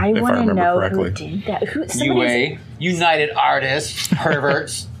film, I if I want to remember know correctly. who did that. UA, United Artists,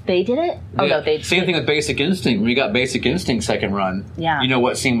 perverts. They did it? Oh, no, they Same thing with Basic Instinct. When we got Basic Instinct second run, Yeah. you know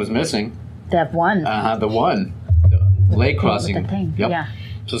what scene was missing? They have one. The one. The lake crossing. With the thing. Yep. Yeah.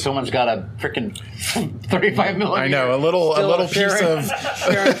 So someone's got a freaking 35 millimeter. I know, a little piece of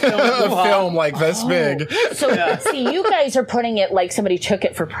film like this big. So, see, you guys are putting it like somebody took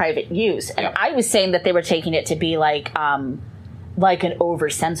it for private use. And Yeah. I was saying that they were taking it to be like an over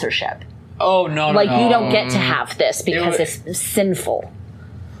censorship. Oh, no. Like, you don't get to have this because was- it's sinful.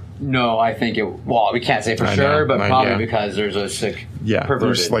 No, I think it. Well, we can't say for I sure, know, but probably yeah. because there's a sick. Yeah, perverted.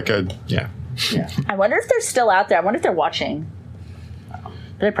 there's like a yeah. I wonder if they're still out there. I wonder if they're watching.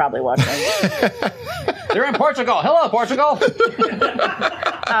 They're probably watching. They're in Portugal. Hello, Portugal.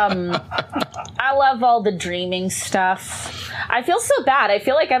 I love all the dreaming stuff. I feel so bad. I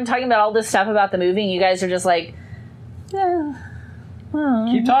feel like I'm talking about all this stuff about the movie, and you guys are just like,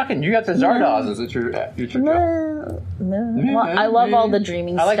 Keep talking. You got the Zardoz. It's your job. Well, I love all the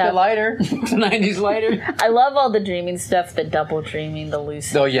dreaming I like stuff. the lighter, the 90s lighter. I love all the dreaming stuff, the double dreaming, the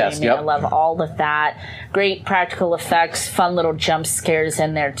lucid yes, dreaming. yep. I love all of that. Great practical effects, fun little jump scares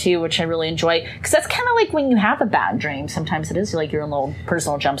in there too, which I really enjoy. Because that's kind of like when you have a bad dream. Sometimes it is like your own little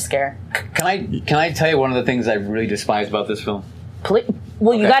personal jump scare. Can I tell you one of the things I really despise about this film?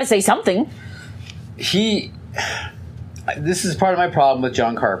 Well, you got to say something. This is part of my problem with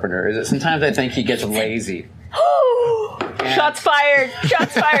John Carpenter, is that sometimes I think he gets lazy. Shots fired!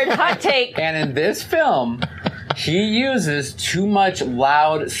 Shots fired! Hot take! And in this film, he uses too much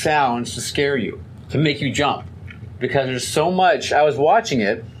loud sounds to scare you, to make you jump. Because there's so much. I was watching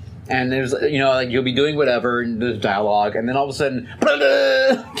it, and there's, like you'll be doing whatever, and there's dialogue, and then all of a sudden,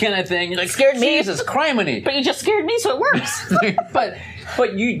 kind of thing. You're like, Scared me. Jesus, criminy. But you just scared me, so it works.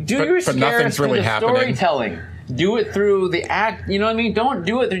 but you do your but scares nothing's through really the happening. storytelling. Do it through the act. You know what I mean? Don't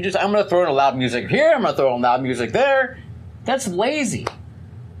do it through just, I'm going to throw in loud music here, I'm going to throw in loud music there. That's lazy.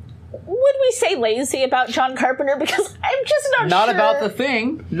 Would we say lazy about John Carpenter? Because I'm just not sure. Not about The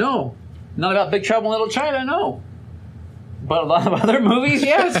Thing, no. Not about Big Trouble in Little China, no. But a lot of other movies,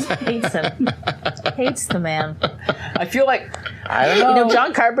 yes. Hates him. Hates the man. I feel like, I don't know. You know,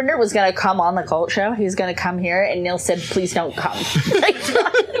 John Carpenter was going to come on the Cult Show. He was going to come here, and Neil said, please don't come.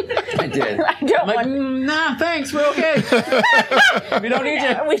 I did. I don't like, want... nah, thanks, we're okay. We don't need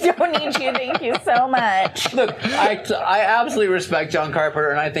you. We don't need you. Thank you so much. Look, I absolutely respect John Carpenter,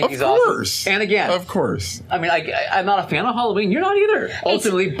 and I think he's awesome. And again, of course. I mean, I'm not a fan of Halloween. You're not either,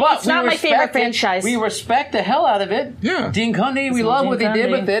 ultimately. But it's not my favorite franchise. We respect the hell out of it. Yeah. Dean Cundey, we love what he did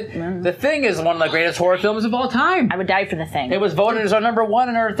with it. Mm. The Thing is one of the greatest horror films of all time. I would die for The Thing. It was voted as our number 1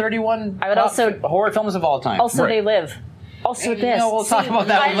 in our 31 I would also horror films of all time. Also, They Live. Also, this. We'll talk about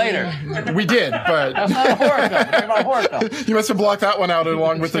that one later. We did, but that's not a horror film. We're talking about a horror film. You must have blocked that one out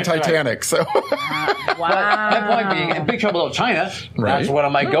along with the Titanic. So, wow. My point being, in Big Trouble in Little China, that's one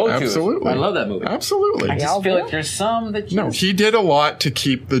of my go-tos. Absolutely, I love that movie. Absolutely. I just feel like there's some that no, he did a lot to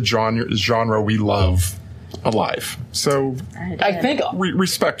keep the genre we love alive. So, I think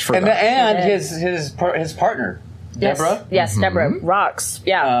respect for that. And his partner. Yes. Deborah? Yes, Deborah rocks.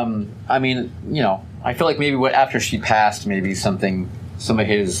 Yeah. I mean, you know, I feel like maybe after she passed, maybe some of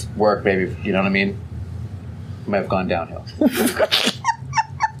his work, maybe, you know what I mean, might have gone downhill.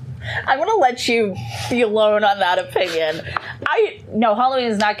 I'm going to let you be alone on that opinion. No, Halloween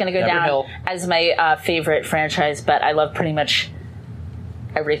is not going to go down as my favorite franchise, but I love pretty much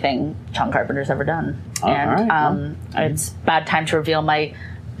everything John Carpenter's ever done. It's bad time to reveal my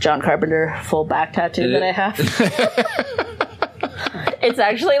John Carpenter full back tattoo that I have. It's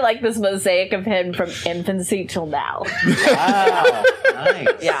actually like this mosaic of him from infancy till now. Wow, nice.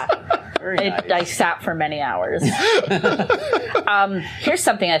 Yeah. Very nice. I sat for many hours. Here's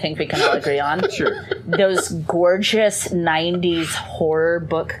something I think we can all agree on. Sure. Those gorgeous 90s horror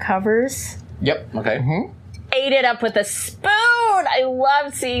book covers. Yep, okay. Mm-hmm. Ate it up with a spoon. I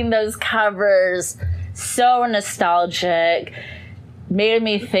love seeing those covers. So nostalgic. Made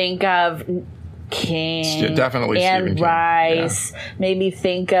me think of King, definitely Anne Rice. Yeah. Made me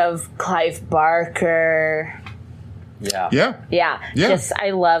think of Clive Barker. Yeah. Just I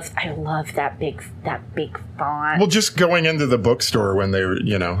love that big font. Well, just going into the bookstore when they were,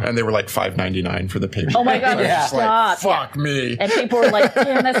 and they were like $5.99 for the paper. Oh my God! Stop! Like, fuck me. And people were like,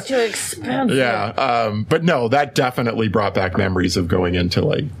 "Damn, that's too expensive." Yeah, but no, that definitely brought back memories of going into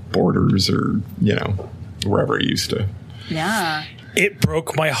like Borders or wherever it used to. Yeah. It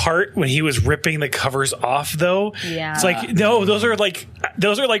broke my heart when he was ripping the covers off, though. Yeah. It's like, no, those are like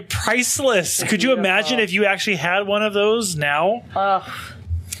priceless. Could you imagine if you actually had one of those now?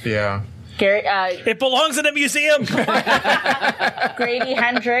 Yeah. Gary, it belongs in a museum. Grady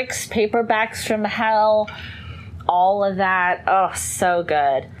Hendrix, Paperbacks from Hell, all of that. Oh, so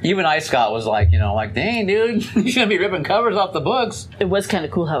good. Even I, Scott, was like, dang, dude, you shouldn't be ripping covers off the books. It was kind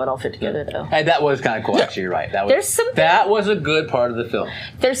of cool how it all fit together, though. And that was kind of cool, actually, you're right. That was a good part of the film.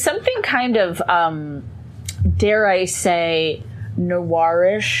 There's something kind of, dare I say,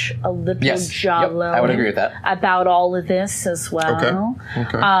 noirish, a little giallo. Yep, I would agree with that. About all of this as well.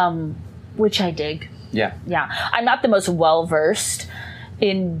 Okay. Which I dig. Yeah. Yeah. I'm not the most well-versed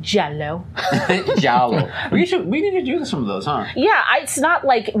in giallo. Giallo. We need to do some of those, huh? Yeah, it's not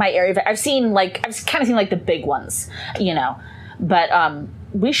like my area. I've kind of seen like the big ones, but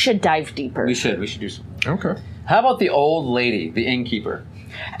we should dive deeper. We should do some. Okay. How about the old lady, the innkeeper?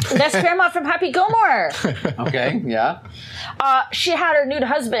 That's Grandma from Happy Gilmore. Okay, yeah. She had her nude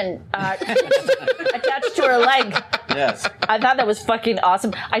husband attached to her leg. Yes. I thought that was fucking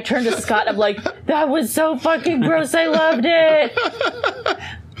awesome. I turned to Scott and I'm like, that was so fucking gross. I loved it.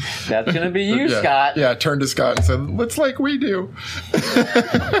 That's going to be you, Scott. Yeah, turned to Scott and said, "Let's like we do."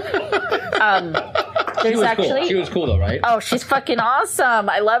 She was cool though, right? Oh, she's fucking awesome.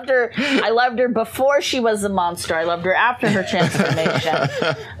 I loved her. I loved her before she was a monster. I loved her after her transformation.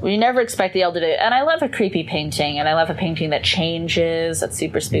 We never expect the elder to. And I love a creepy painting, and I love a painting that changes. That's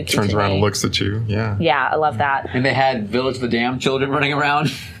super spooky. Turns around and looks at you. Yeah. Yeah, I love that. And they had Village of the Damned children running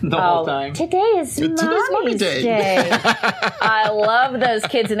around the whole time. Today is Mommy's Day. I love those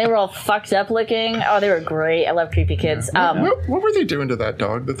kids, and they were all fucked up looking. Oh, they were great. I love creepy kids. What were they doing to that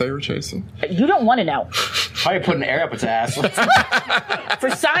dog that they were chasing? You don't want to know. Probably putting air up its ass. For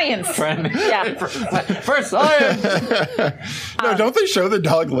science. Yeah. For science. No, don't they show the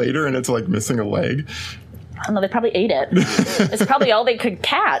dog later and it's like missing a leg? I don't know, they probably ate it. It's probably all they could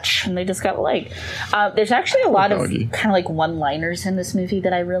catch, and they just got a leg. There's actually a lot of kind of like one-liners in this movie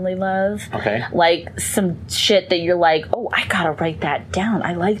that I really love. Okay. Like some shit that you're like, oh, I gotta write that down.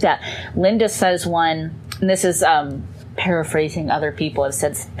 I like that. Linda says one, and this is paraphrasing, other people have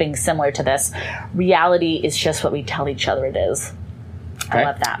said things similar to this. Reality is just what we tell each other it is. I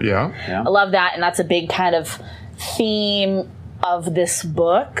love that. Yeah. I love that, and that's a big kind of theme of this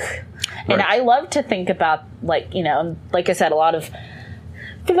book. And Right. I love to think about, like, you know, like I said, a lot of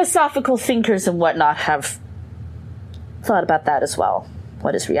philosophical thinkers and whatnot have thought about that as well.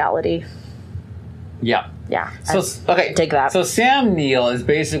 What is reality? Yeah. Yeah. So okay, dig that. So Sam Neill is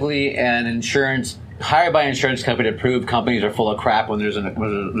basically an insurance hired by an insurance company to prove companies are full of crap when there's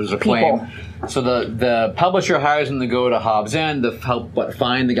a claim. So the publisher hires him to go to Hobbs End to help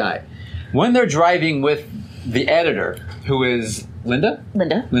find the guy. When they're driving with the editor, who is Linda.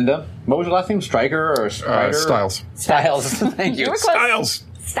 What was her last name? Stryker or Strider? Styles. Styles. Thank you. You were close.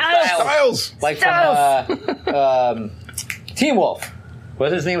 Styles. Like from Teen Wolf.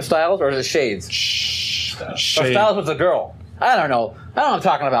 Was his name Styles or is it Shades? Styles was a girl. I don't know. I don't know what I'm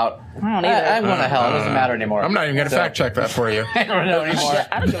talking about. I don't either. I'm going to hell. It doesn't matter anymore. I'm not even going to fact check that for you. I don't know anymore.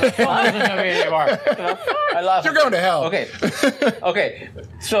 I don't give a It fuck. doesn't know me anymore. I lost You're going to hell. Okay.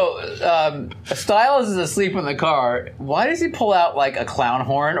 So Styles is asleep in the car. Why does he pull out like a clown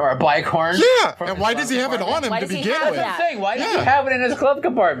horn or a bike horn? Yeah, from and his why glove does he have it compartment? on him Why to does he begin have with? that? Thing. Why does he Yeah. have it in his glove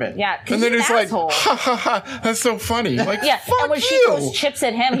compartment? Yeah, 'cause And then he's it's an like, asshole. ha ha ha, that's so funny. Like, Yeah, fuck and when she you. throws chips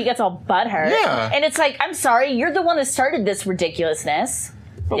at him, he gets all butthurt. Yeah. And it's like, I'm sorry, you're the one that started this ridiculousness.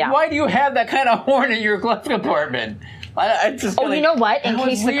 But Yeah. why do you have that kind of horn in your glove compartment? I just Oh, you know what? In That was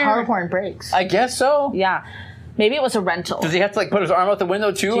case the weird. car horn breaks. I guess so. Yeah. Maybe it was a rental. Does he have to like put his arm out the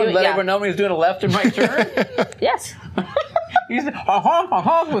window too and let Yeah. everyone know when he's doing a left and right turn? Yes. He's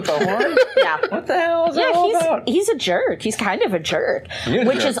honk with the horn. Yeah. What the hell is that Yeah, all about? he's a jerk. He's kind of a jerk. He is a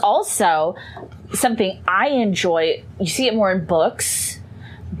Which jerk. is also something I enjoy. You see it more in books,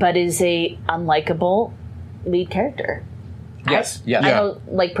 but is a unlikable lead character. Yes. I Yeah. know,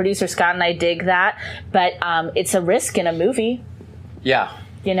 like, producer Scott and I dig that, but it's a risk in a movie. Yeah.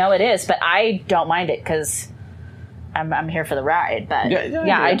 You know, it is, but I don't mind it because I'm here for the ride. But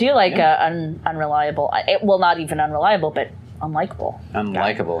Yeah, I do like unreliable. Well, not even unreliable, but unlikable.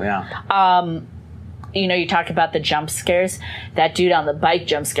 Unlikable. Yeah. You know, you talk about the jump scares. That dude on the bike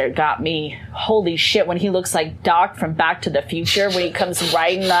jump scare got me. Holy shit! When he looks like Doc from Back to the Future when he comes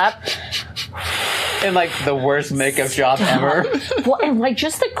riding up. And like the worst makeup job ever. Well, and like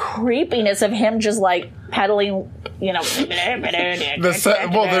just the creepiness of him just like pedaling, you know. There's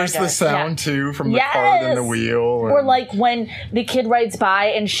the sound too from the cart and the wheel. Or like when the kid rides by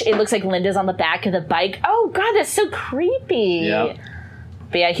and it looks like Linda's on the back of the bike. Oh God, that's so creepy. Yeah.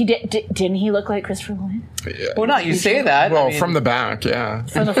 But yeah, he didn't he look like Christopher Lloyd? Well, not you say that. Well, I mean, from the back, yeah.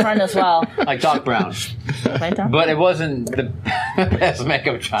 From the front as well. like Doc Brown, Right, Tom? but it wasn't the best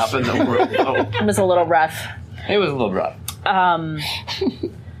makeup job in the world. Though. It was a little rough. It was a little rough.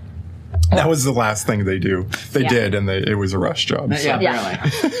 That was the last thing they do. They Yeah. did, and it was a rush job. So. Yeah,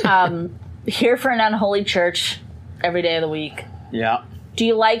 apparently. Here for an unholy church every day of the week. Yeah. Do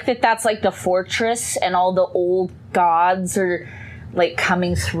you like that that's like the fortress and all the old gods are like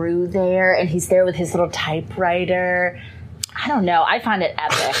coming through there and he's there with his little typewriter? I don't know. I find it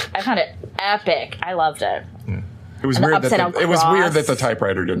epic. I loved it. It was An weird that upside-down it was weird that cross. the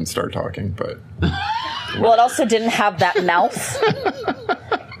typewriter didn't start talking, but Well, it also didn't have that mouth.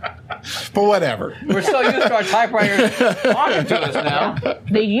 whatever. We're so used to our typewriters talking to us now.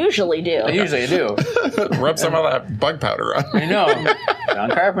 They usually do. They usually do. Rub some of that bug powder on. I know. John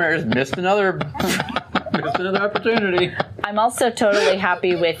Carpenter's missed another opportunity. I'm also totally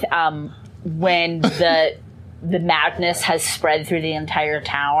happy with when the madness has spread through the entire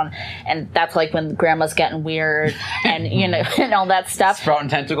town, and that's like when grandma's getting weird and you know and all that stuff. Sprouting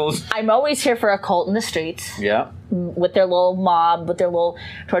tentacles. I'm always here for a cult in the streets Yeah. with their little mob, with their little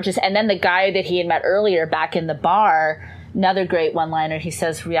torches, and then the guy that he had met earlier back in the bar. Another great one-liner. He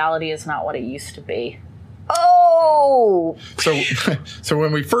says, "Reality is not what it used to be." Oh, So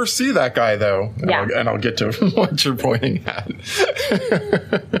when we first see that guy, though, Yeah. and I'll get to what you're pointing at.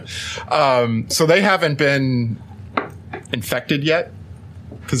 So they haven't been infected yet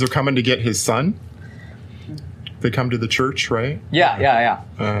because they're coming to get his son. They come to the church, right? Yeah.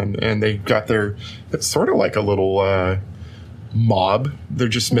 And they got it's sort of like a little mob. They're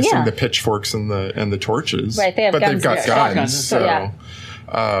just missing Yeah. the pitchforks and the torches. Right, they have but guns they've got there. guns. Shotguns, So, yeah.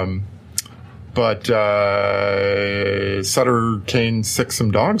 but Sutter Kane sicked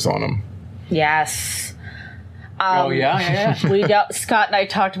some dogs on him. yes. Oh, yeah. We don't. Scott and I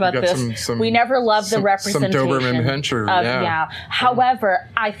talked about got this. some- we never loved the some representation Doberman Pinscher, of, yeah. However,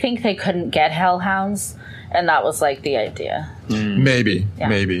 I think they couldn't get hellhounds, And that was like the idea. Maybe.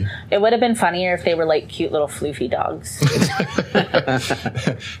 It would have been funnier if they were like cute little floofy dogs.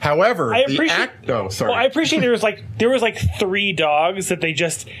 However, I the appreciate. act. Oh, sorry. Well, I appreciate there was like 3 dogs that they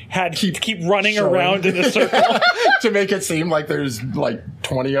just had to keep running showing. around in a circle. To make it seem like there's like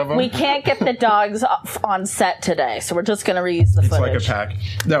 20 of them. We can't get the dogs on set today, so we're just going to reuse the It's like footage. a pack.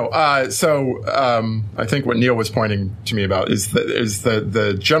 No, I think what Neil was pointing to me about is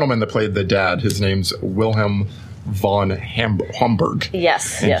the gentleman that played the dad. His name's Wilhelm von Homburg.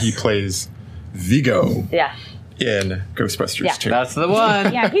 Yes, And yes. he plays Vigo Yeah. in Ghostbusters 2. That's the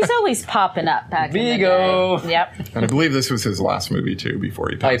one. Yeah, he's always popping up back Vigo. in the day. Yep. And I believe this was his last movie, too, before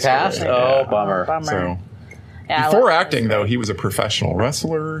he passed. He passed? away. Oh, bummer. Bummer. So, Yeah, I before love acting, though, he was a professional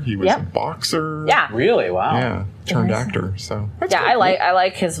wrestler. He was Yep. a boxer. Yeah. Really? Wow. Yeah, turned actor. So that's Yeah, kinda I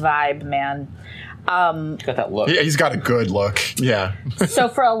like his vibe, man. Got that look. cool. Yeah, he's got a good look. Yeah. So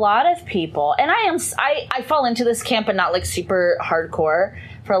for a lot of people, and I fall into this camp, but not like super hardcore.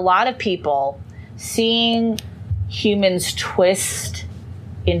 For a lot of people, seeing humans twist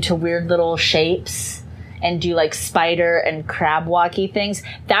into weird little shapes and do like spider and crab walky things,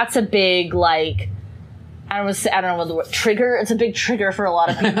 that's a big like. I don't know what the word trigger. It's a big trigger for a lot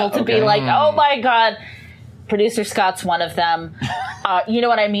of people to be like, oh my god. Producer Scott's one of them. You know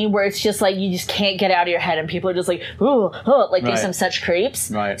what I mean? Where it's just like you just can't get out of your head, and people are just like, ooh, like they Right. some such creeps.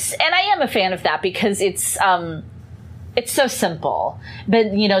 Right. And I am a fan of that because it's so simple.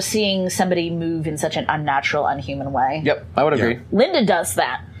 But you know, seeing somebody move in such an unnatural, unhuman way. Yep, I would agree. Linda does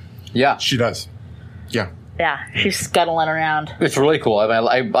that. Yeah. She does. Yeah. Yeah, she's scuttling around. It's really cool. I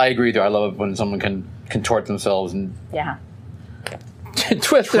mean, I agree with you. I love it when someone can contort themselves and Yeah,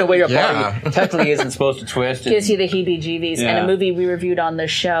 twist in a way your Yeah. body technically isn't supposed to twist. gives you the heebie-jeebies. And Yeah. a movie we reviewed on the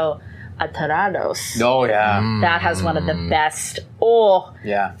show, Atarados. Oh, yeah. That has one of the best. Oh,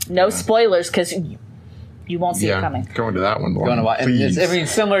 Yeah. no spoilers because you won't see it Yeah. coming. Going to that one. Going to watch. And Please. it's, I mean,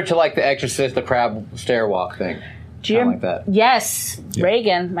 similar to like The Exorcist, the crab stairwalk thing. Do you Kinda like that. Yes,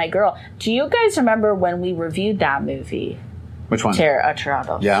 Reagan, my girl. Do you guys remember when we reviewed that movie, Which one?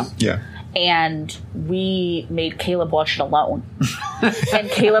 Atarados? Yeah. Yeah. And we made Caleb watch it alone. And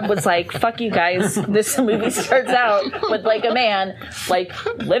Caleb was like, fuck you guys. This movie starts out with like a man like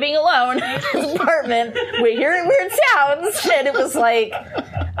living alone in his apartment. We're hearing weird sounds. And it was like,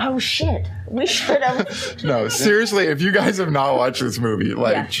 oh shit. We should have. No, seriously, if you guys have not watched this movie,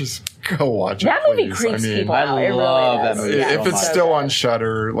 like, Yeah. just go watch That it. movie please. creeps I mean, people I out. It really love does. that movie Yeah. if it's so still much. on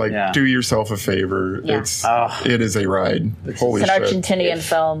Shudder, like, Yeah. do yourself a favor. Yeah. It is a ride. Holy It's an shit. Argentinian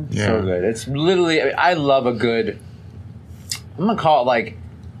film. Yeah. So good. It's literally, I mean, I love a good, I'm going to call it like,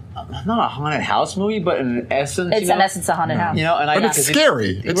 not a haunted house movie, but in essence, It's you know, in essence a haunted house. you know, and I But it's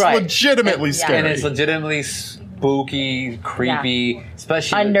scary. It's Right. legitimately Yeah. scary. And it's legitimately spooky, creepy,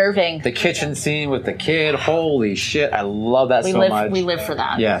 especially Unnerving. The kitchen scene with the kid. Holy shit, I love that We so live. much. We live for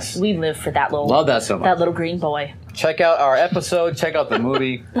that. Yes. we live for that little. Love that so much. That little green boy. Check out our episode. Check out the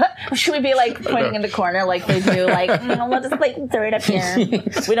movie. Should we be like pointing in the corner like they do? Like, we'll just like throw it up here.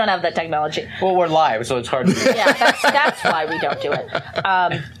 We don't have that technology. Well, we're live, so it's hard to do. Yeah, that's why we don't do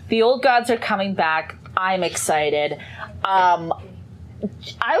it. The old gods are coming back. I'm excited.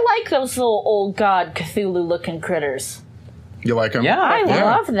 I like those little old god Cthulhu looking critters. You like them? Yeah, I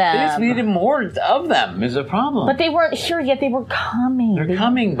love They just them. needed more of them. Is a problem. But they weren't here yet. They were coming. they're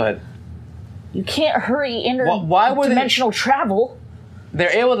coming, but You can't hurry Why were they- interdimensional travel.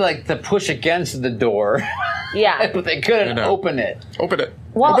 they're able to push against the door, Yeah. but they couldn't I know. open it. Open it.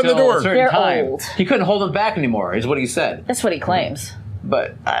 Well, Open the Till a door. certain They're time. old. He couldn't hold them back anymore. Is what he said. That's what he claims.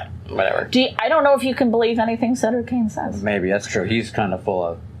 But whatever. I don't know if you can believe anything Sutter Kane says. Maybe that's true. He's kind of full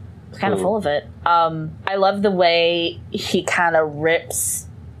of. It's kind of full of it. I love the way he kind of rips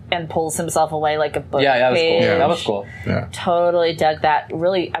and pulls himself away like a book. Yeah, that was cool. page. Yeah, that was cool. Yeah. Totally dug that.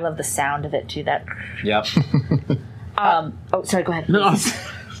 Really, I love the sound of it too. That. Yep. Oh, sorry. Go ahead. No.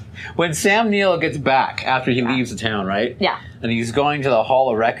 When Sam Neill gets back after he leaves the town, right? Yeah. And he's going to the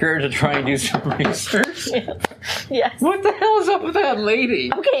Hall of Records to try and do some research. Yes. What the hell is up with that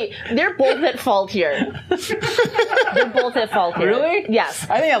lady? Okay, they're both at fault here. They're both at fault here. Really? Yes.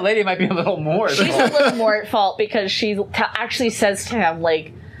 I think that lady might be a little more. She's a little more at fault because she actually says to him,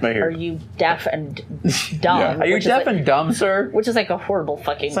 like, Right here. are you deaf and dumb? Yeah. Are you Which is deaf like- and dumb, sir? Which is like a horrible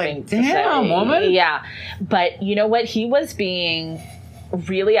fucking like, thing to damn, say. woman. Yeah. But you know what? He was being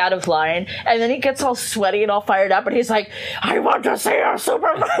really out of line, and then he gets all sweaty and all fired up, and he's like, I want to see our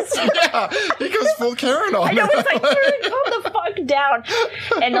supervisor. Yeah, he goes full Karen on I know, her. he's like, dude, calm the fuck down.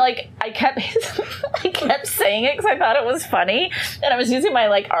 And like, I kept saying it because I thought it was funny, and I was using my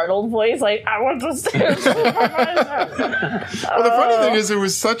like Arnold voice, like, I want to see our supervisor. Well, the funny thing is, it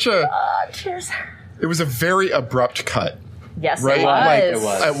was such a. Cheers. It was a very abrupt cut. Yes, Right? it Like, was. it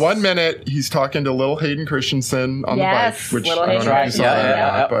was. At 1 minute, he's talking to little Hayden Christensen on Yes, the bike, which little I don't know if you Hayden saw Christensen. that or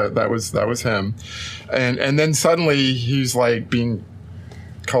Yeah. not, but that was him. And then suddenly he's like being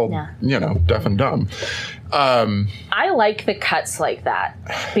called, deaf and dumb. I like the cuts like that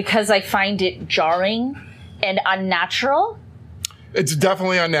because I find it jarring and unnatural. It's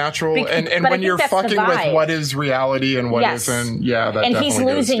definitely unnatural, and but I when think you're that's the fucking with vibe. what is reality and what Yes. isn't, that And he's definitely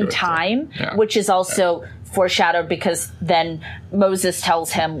goes losing to it, so, time, yeah. which is also foreshadowed because then Moses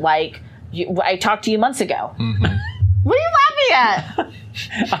tells him, like, I talked to you months ago. Mm-hmm. What are you laughing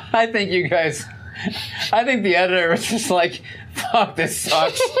at? I think I think the editor was just like, fuck, this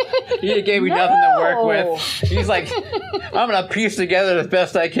sucks. He gave me nothing to work with. He's like, I'm going to piece together the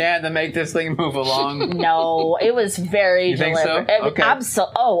best I can to make this thing move along. No, it was very You think so? deliberate. Okay.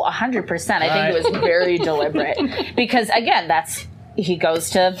 100%. I think it was very deliberate. Because, again, he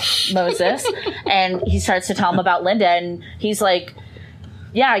goes to Moses and he starts to tell him about Linda, and he's like,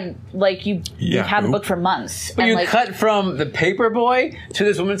 yeah, like you've had the book for months. But and you like, cut from the paper boy to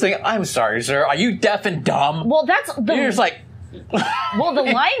this woman saying, I'm sorry, sir. Are you deaf and dumb? well, that's the You're just like, well, the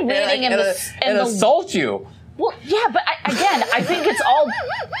line reading and the assault you. well, yeah, but I think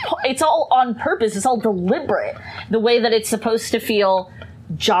it's all on purpose. It's all deliberate. The way that it's supposed to feel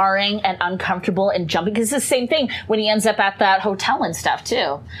jarring and uncomfortable and jumping, because it's the same thing when he ends up at that hotel and stuff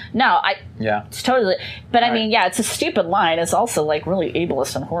too. Yeah. It's totally. But I mean, yeah, it's a stupid line. It's also like really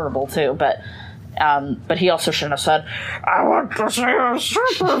ableist and horrible too. But he also shouldn't have said, "I want to see a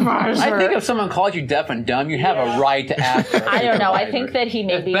supervisor." I think if someone called you deaf and dumb, you have a right to ask for a I don't know. I supervisor. think that he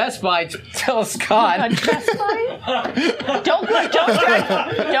maybe. Best Buy, tell Scott. Best Buy? Don't drag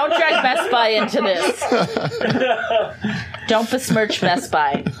Best Buy into this. Don't besmirch Best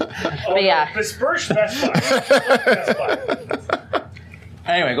Buy. But yeah. Besmirch Best Buy. Best Buy.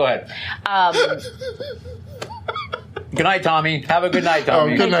 Anyway, go ahead. Good night, Tommy. Have a good night, Oh,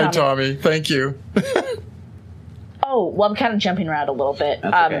 Tommy. good night, Tommy. Thank you. Oh, well, I'm kind of jumping around a little bit.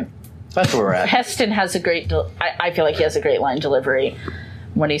 That's okay. That's where we're at. Heston has a great. I feel like he has a great line delivery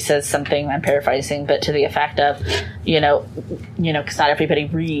when he says something. I'm paraphrasing, but to the effect of, because not everybody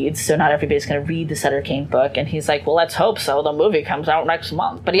reads, so not everybody's going to read the Sutter Kane book. And he's like, "Well, let's hope so. The movie comes out next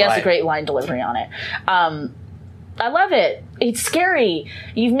month." But he has a great line delivery on it. I love it. It's scary.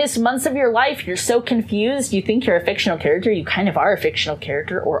 You've missed months of your life. You're so confused. You think you're a fictional character. You kind of are a fictional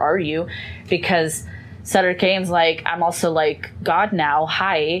character, or are you? Because Sutter Kane's like, I'm also like God now.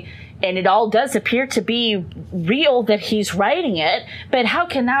 Hi. And it all does appear to be real that he's writing it. But how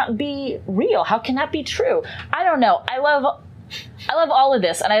can that be real? How can that be true? I don't know. I love all of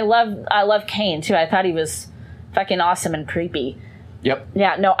this. And I love Kane too. I thought he was fucking awesome and creepy. Yep.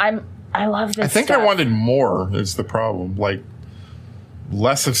 Yeah, no, I love this I think stuff. I wanted more is the problem. Like,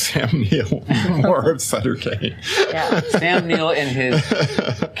 less of Sam Neill, more of Sutter Kane. Yeah. Sam Neill in his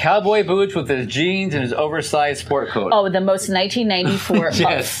cowboy boots with his jeans and his oversized sport coat. Oh, the most 1994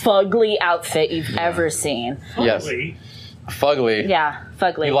 Yes. fugly outfit you've ever seen. Yes. Ugly. Fugly. Yeah,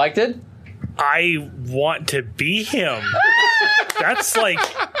 fugly. You liked it? I want to be him. That's like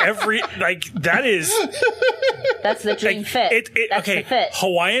that is That's the dream fit. That's okay. the fit.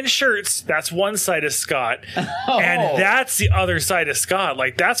 Hawaiian shirts, that's one side of Scott, and that's the other side of Scott.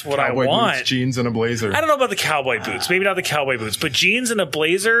 Like, that's what Cowboy I want. boots, jeans, and a blazer. I don't know about the cowboy boots. Maybe not the cowboy boots, but jeans and a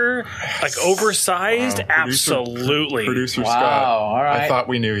blazer, like oversized, Wow. absolutely. Producer Wow, Scott. all right. I thought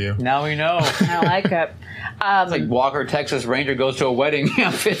we knew you. Now we know. It's I like it. like Walker, Texas Ranger goes to a wedding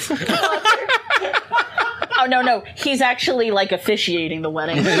outfit. Oh, no. He's actually, like, officiating the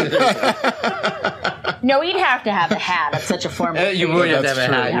wedding. No, he'd have to have a hat at such a formal You occasion. would have to That's have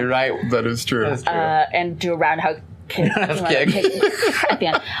a hat. true. You're right. That is true. That's true. And do a roundhouse kick. Kick. At the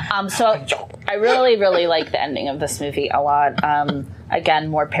end. So I really, really like the ending of this movie a lot. Again,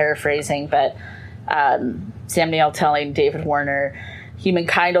 more paraphrasing, but Sam Neill telling David Warner,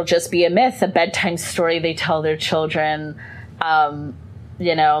 humankind will just be a myth, a bedtime story they tell their children.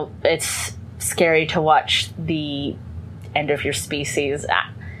 It's scary to watch the end of your species.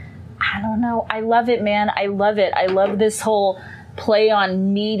 I don't know. I love it, man. I love it. I love this whole play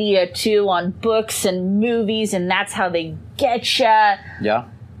on media too, on books and movies, and that's how they get ya. Yeah.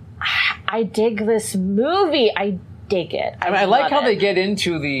 I dig this movie. I dig it. I like love how it. they get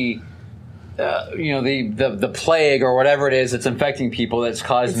into the the plague or whatever it is that's infecting people that's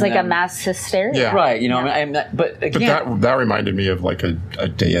causing It's like them. a mass hysteria. Yeah. Right, but again, But that reminded me of like a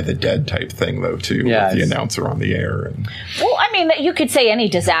Day of the Dead type thing, though, too. Yeah, with the it's- announcer on the air. And Well, I mean, you could say any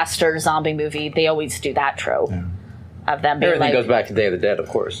disaster zombie movie, they always do that trope of them being everything like, goes back to Day of the Dead, of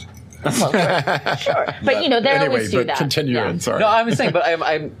course. well, sure. But, they anyway, always do but that. continue Yeah. on. Sorry. No, I'm saying, but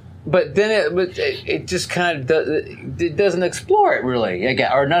But then it just kind of it doesn't explore it really,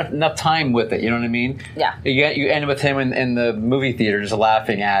 or not enough time with it. You know what I mean? Yeah. You end with him in the movie theater just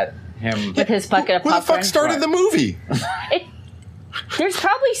laughing at him with his bucket of Who popcorn. the fuck started the movie? There's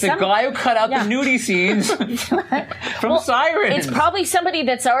probably the some guy who cut out the nudie scenes from Sirens. It's probably somebody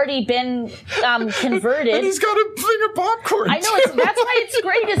that's already been converted. And he's got a thing of popcorn. I know, that's why it's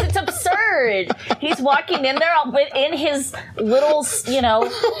great. Is it's absurd. He's walking in there in his little,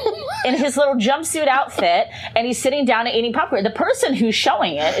 in his little jumpsuit outfit, and he's sitting down and eating popcorn. The person who's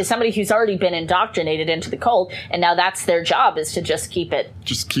showing it is somebody who's already been indoctrinated into the cult, and now that's their job is to just keep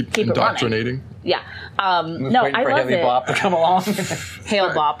indoctrinating. Yeah. Waiting I for love Haley it. Bop to come along.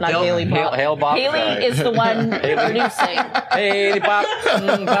 Hale Bop, not Haley Bop. Hale Bop. Haley is the one producing. Haley Bop.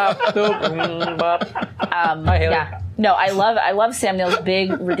 Bop. Hi, Haley. Yeah. No, I love Sam Neill's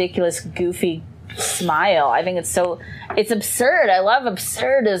big, ridiculous, goofy smile. I think it's absurd. I love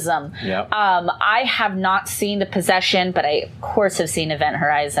absurdism. Yep. I have not seen The Possession, but I of course have seen Event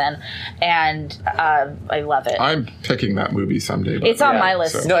Horizon, and I love it. I'm picking that movie someday. It's on my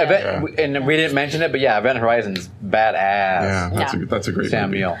list. No, and we didn't mention it, but Event Horizon's badass. Yeah, that's a great Sam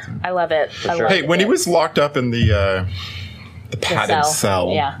movie. Neill. I love it. I love Hey, when he was locked up in the padded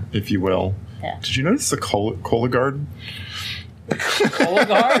cell, Yeah. if you will, did you notice the cola guard? Cola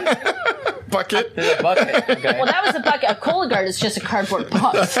guard? Bucket. There's a bucket. Okay. Well, that was a bucket. A Cologuard is just a cardboard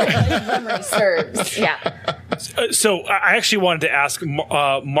box. If memory serves. Yeah. So I actually wanted to ask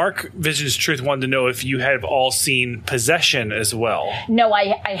Mark Vision's Truth wanted to know if you have all seen Possession as well. No,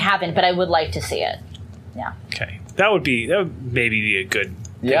 I haven't, but I would like to see it. Yeah. Okay, that would maybe be a good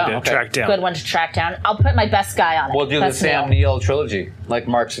thing to track down. Good one to track down. I'll put my best guy on it. We'll do the Sam Neill trilogy, like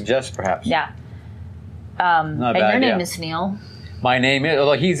Mark suggests, perhaps. Yeah. Not a And bad your idea. name is Neil. My name is.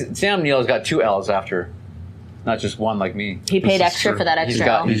 Although Sam Neill's got 2 L's after, not just one like me. He paid extra for that extra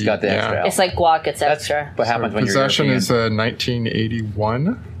L. He's got the extra L. It's like guac, it's That's extra. what happens when you're Possession European. is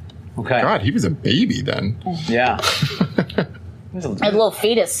 1981. Okay. God, he was a baby then. Yeah. A little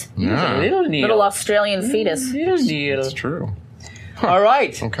fetus. Yeah, Little Neil. Little Australian fetus. Little Neil. it's true. All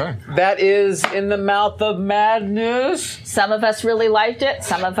right. Okay. That is In the Mouth of Madness. Some of us really liked it.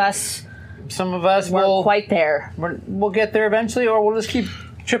 Some of us Some of us weren't will quite there. we'll get there eventually, or we'll just keep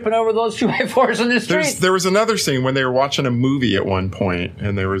tripping over those 2x4s in the street. There was another scene when they were watching a movie at one point,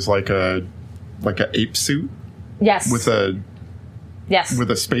 and there was like a ape suit Yes. with a yes.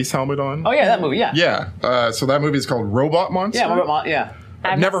 space helmet on. Oh yeah, that movie. Yeah. Yeah. So that movie is called Robot Monster. Yeah.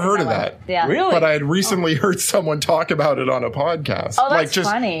 I've never not heard seen of one. that. Yeah. Really? But I had recently heard someone talk about it on a podcast. Oh, that's like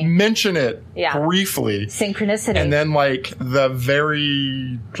just funny. mention it Yeah. briefly. Synchronicity. And then like the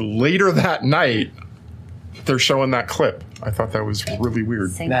very later that night, they're showing that clip. I thought that was really weird.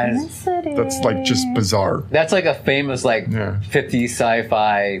 Synchronicity. That's like just bizarre. That's like a famous 50s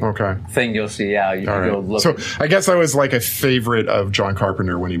sci-fi thing you'll see. Yeah, you can go look. So I guess I was like a favorite of John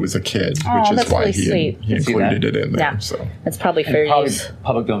Carpenter when he was a kid, which is that's why really he sweet. included it in there. Yeah. So That's probably fair use.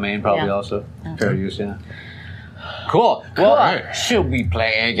 Public domain, probably Yeah. also fair use. Yeah. Cool. Well, right. should we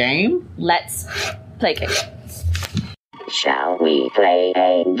play a game? Let's play a game. Shall we play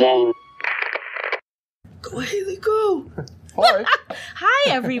a game? Go, Haley, go. all right.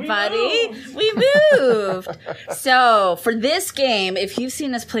 Hi, everybody. We moved. So, for this game, if you've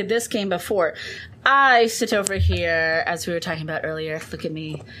seen us play this game before, I sit over here, as we were talking about earlier. Look at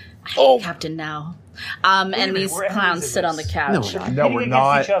me. I'm Captain now. And these we're clowns enemies sit of on the this. couch. No, we're Against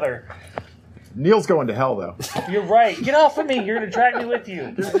not. each other. Neil's going to hell though. You're right. Get off of me. You're going to drag me with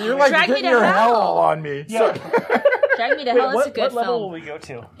you. You're like Drag me getting to your hell. hell on me. Yeah. Drag Me to Hell is a What good level will film. we go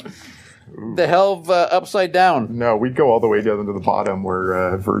to? The hell of Upside Down. No, we'd go all the way down to the bottom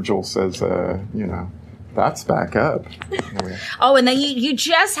where Virgil says, that's back up. Oh, and then you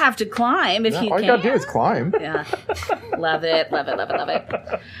just have to climb if you All can. you gotta do is climb. Yeah. Love it, love it, love it, love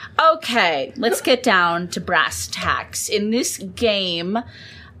it. Okay, let's get down to brass tacks. In this game,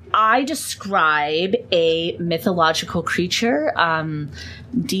 I describe a mythological creature,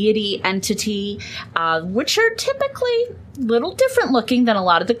 deity, entity, which are typically a little different looking than a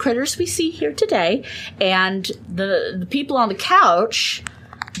lot of the critters we see here today. And the people on the couch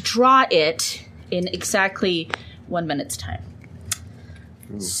draw it in exactly 1 minute's time.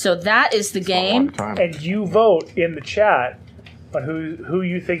 So that is the game. And you vote in the chat on who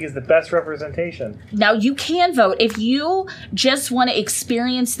you think is the best representation. Now you can vote if you just want to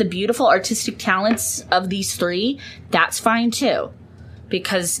experience the beautiful artistic talents of these three. That's fine too,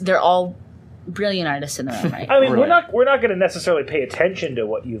 because they're all brilliant artists in their own right. I mean, we're not going to necessarily pay attention to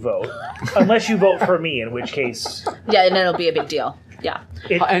what you vote, unless you vote for me, in which case, Yeah, and it'll be a big deal. Yeah.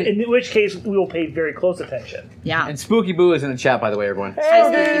 In which case, we will pay very close attention. Yeah. And Spooky Boo is in the chat, by the way, everyone. Hi,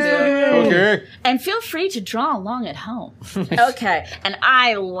 Spooky Boo. Okay. And feel free to draw along at home. Okay. And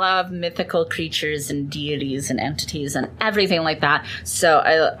I love mythical creatures and deities and entities and everything like that. So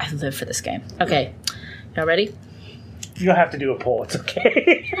I live for this game. Okay. Y'all ready? You don't have to do a poll. It's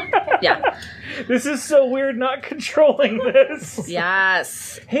okay. Yeah. This is so weird not controlling this.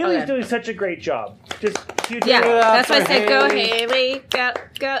 Yes. Haley's doing such a great job. Just huge. Yeah, that's why I for said go Haley. Haley.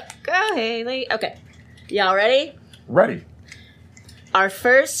 Go Haley. Okay. Y'all ready? Ready. Our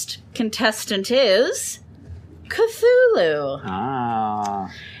first contestant is Cthulhu.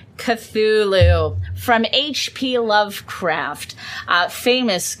 Ah. Cthulhu from H.P. Lovecraft.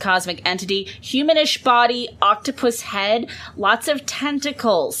 Famous cosmic entity, humanish body, octopus head, lots of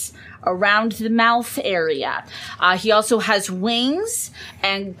tentacles around the mouth area. He also has wings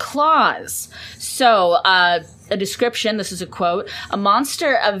and claws. So, a description, this is a quote, a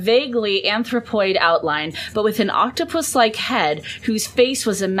monster of vaguely anthropoid outline, but with an octopus-like head whose face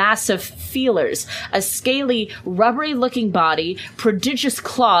was a mass of feelers, a scaly, rubbery-looking body, prodigious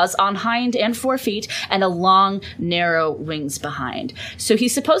claws on hind and forefeet, and a long, narrow wings behind. So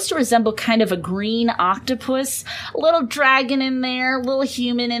he's supposed to resemble kind of a green octopus, a little dragon in there, a little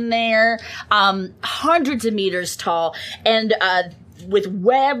human in there, hundreds of meters tall, and with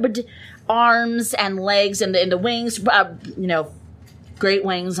webbed arms and legs and the wings, great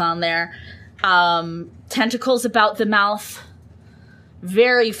wings on there. Tentacles about the mouth.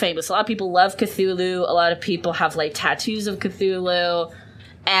 Very famous. A lot of people love Cthulhu. A lot of people have like tattoos of Cthulhu.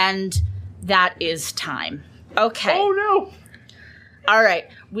 And that is time. Okay. Oh no. All right.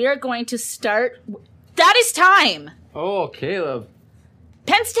 We are going to start. That is time. Oh, Caleb.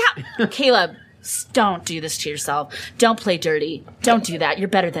 Pens down. Caleb. Don't do this to yourself. Don't play dirty. Don't do that. You're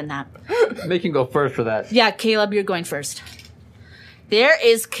better than that. Make him go first for that. Yeah, Caleb, you're going first. There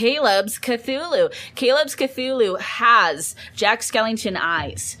is Caleb's Cthulhu. Caleb's Cthulhu has Jack Skellington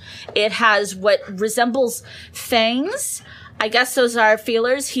eyes. It has what resembles fangs. I guess those are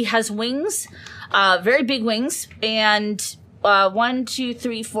feelers. He has wings, very big wings, and 1, 2,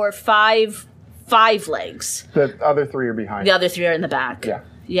 3, 4, 5 legs. The other three are behind. The other 3 are in the back. Yeah.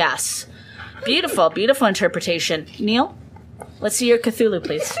 Yes. Beautiful, beautiful interpretation. Neil, let's see your Cthulhu,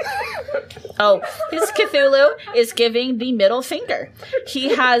 please. Oh, his Cthulhu is giving the middle finger.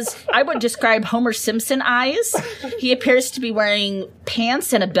 He has, I would describe Homer Simpson eyes. He appears to be wearing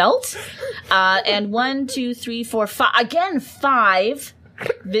pants and a belt. And 1, 2, 3, 4, 5. Again, 5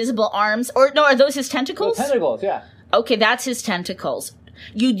 visible arms. Or no, are those his tentacles? Tentacles, yeah. Okay, that's his tentacles.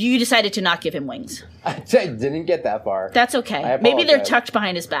 You decided to not give him wings. I didn't get that far. That's I okay. Maybe they're apologize. tucked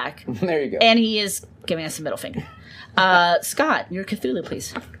behind his back. There you go. And he is giving us a middle finger. Scott, your Cthulhu,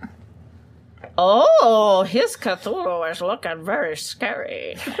 please. Oh, his Cthulhu is looking very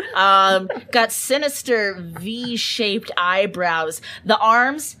scary. Got sinister V-shaped eyebrows. The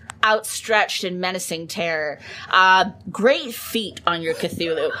arms outstretched in menacing terror. Great feet on your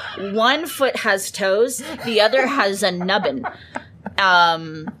Cthulhu. 1 foot has toes. The other has a nubbin.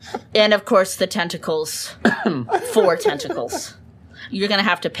 And of course the tentacles. 4 tentacles. You're gonna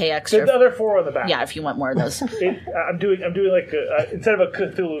have to pay extra. The other 4 on the back. Yeah, if you want more of those. I'm doing like instead of a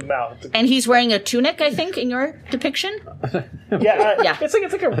Cthulhu mouth. And he's wearing a tunic, I think, in your depiction. Yeah. It's like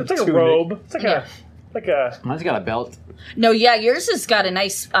a robe. It's like a. Mine's got a belt. No, yeah, yours has got a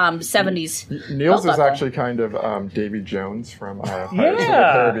nice 70s. Neil's belt is buckle. actually kind of Davy Jones from Pirates of the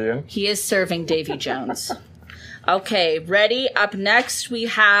Yeah. Caribbean. He is serving Davy Jones. Okay, ready? Up next, we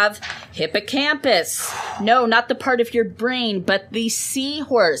have hippocampus. No, not the part of your brain, but the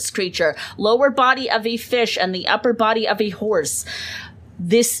seahorse creature. Lower body of a fish and the upper body of a horse.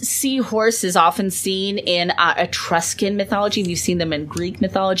 This seahorse is often seen in Etruscan mythology. We've seen them in Greek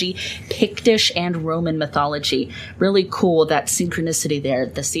mythology, Pictish, and Roman mythology. Really cool, that synchronicity there,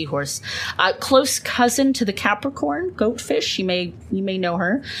 the seahorse. Close cousin to the Capricorn, goatfish. You may know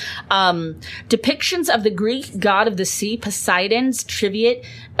her. Depictions of the Greek god of the sea, Poseidon's chariot,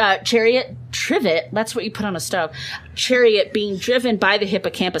 trivet, that's what you put on a stove, chariot being driven by the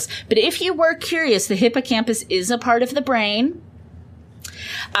hippocampus. But if you were curious, the hippocampus is a part of the brain.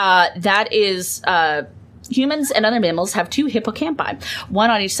 That is, humans and other mammals have 2 hippocampi,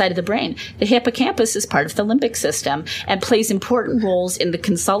 1 on each side of the brain. The hippocampus is part of the limbic system and plays important roles in the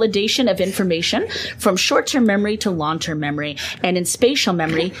consolidation of information from short-term memory to long-term memory and in spatial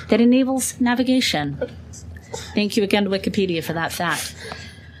memory that enables navigation. Thank you again to Wikipedia for that fact.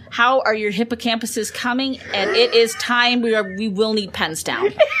 How are your hippocampuses coming? And it is time. We will need pens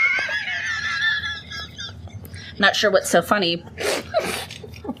down. Not sure what's so funny.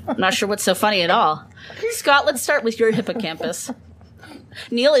 Not sure what's so funny at all. Scott, let's start with your hippocampus.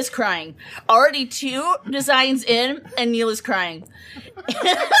 Neil is crying. Already 2 designs in, and Neil is crying.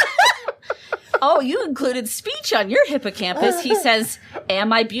 Oh, you included speech on your hippocampus. He says,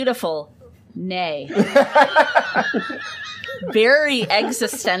 "Am I beautiful? Nay." Very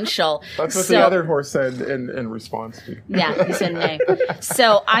existential. That's what the other horse said in response to. Yeah, he said nay.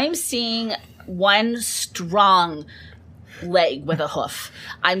 So I'm seeing one strong leg with a hoof.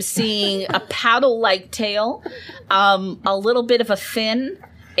 I'm seeing a paddle-like tail, a little bit of a fin,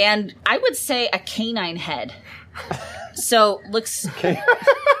 and I would say a canine head. So looks...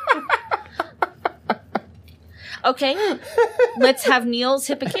 Okay, let's have Neil's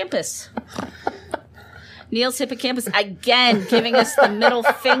hippocampus. Neil's hippocampus, again, giving us the middle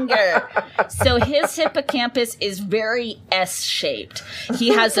finger. So his hippocampus is very S-shaped. He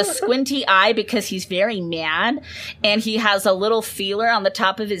has a squinty eye because he's very mad, and he has a little feeler on the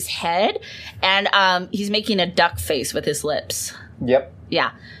top of his head, and he's making a duck face with his lips. Yep. Yeah.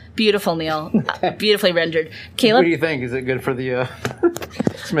 Beautiful, Neil. Beautifully rendered. Caleb? What do you think? Is it good for the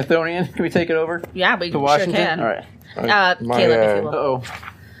Smithsonian? Can we take it over? Yeah, we to sure Washington? can. All right. Caleb, if you will. Uh-oh.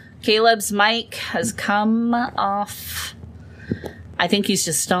 Caleb's mic has come off. I think he's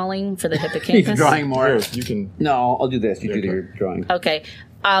just stalling for the hippocampus. He's drawing more. You can. No, I'll do this. You do your drawing. Okay.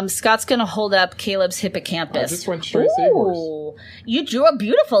 Scott's going to hold up Caleb's hippocampus. I just went straight seahorse. You drew a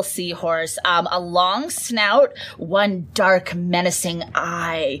beautiful seahorse. A long snout, one dark, menacing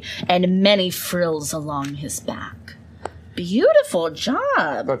eye, and many frills along his back. Beautiful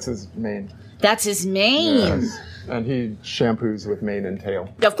job. That's his mane. That's his mane. Yes. And he shampoos with mane and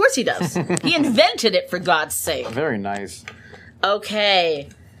tail. Of course he does. He invented it, for God's sake. Very nice. Okay.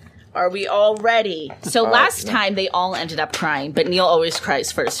 Are we all ready? So last time they all ended up crying, but Neil always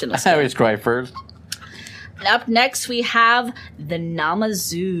cries first in this I game. always cry first. Up next, we have the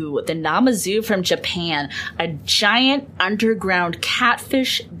Namazu. The Namazu from Japan. A giant underground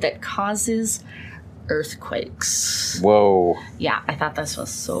catfish that causes earthquakes. Whoa. Yeah, I thought this was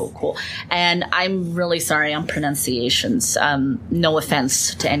so cool. And I'm really sorry on pronunciations. No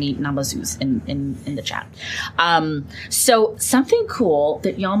offense to any Namazus in the chat. So something cool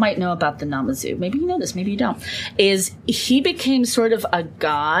that y'all might know about the Namazu, maybe you know this, maybe you don't, is he became sort of a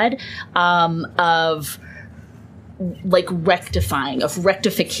god of like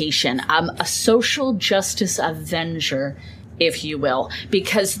rectification, a social justice avenger, if you will,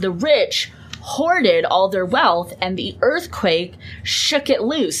 because the rich hoarded all their wealth and the earthquake shook it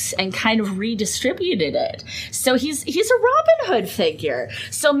loose and kind of redistributed it. So he's a Robin Hood figure.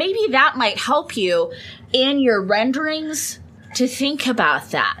 So maybe that might help you in your renderings to think about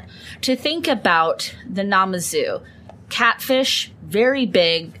that. To think about the Namazu. Catfish, very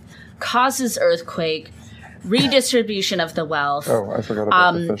big, causes earthquake, redistribution of the wealth. Oh, I forgot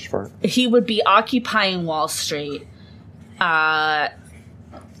about the fish part. He would be occupying Wall Street.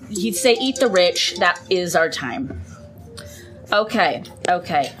 He'd say, eat the rich. That is our time. Okay.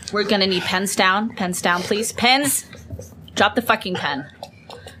 We're going to need pens down. Pens down, please. Pens! Drop the fucking pen.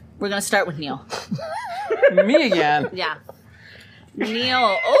 We're going to start with Neil. Me again. Yeah.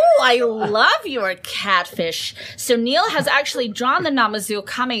 Neil, oh, I love your catfish. So Neil has actually drawn the Namazu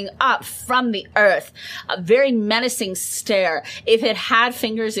coming up from the earth. A very menacing stare. If it had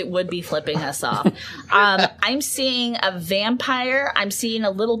fingers, it would be flipping us off. I'm seeing a vampire. I'm seeing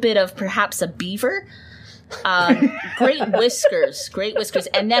a little bit of perhaps a beaver. Great whiskers.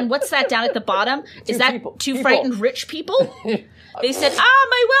 And then what's that down at the bottom? Is that two frightened rich people? They said,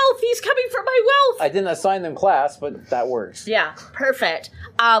 my wealth, he's coming for my wealth. I didn't assign them class, but that works. Yeah, perfect.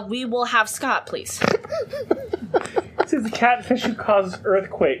 We will have Scott, please. This is the catfish who causes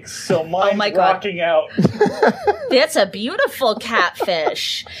earthquakes, so mine's my God. rocking out. That's a beautiful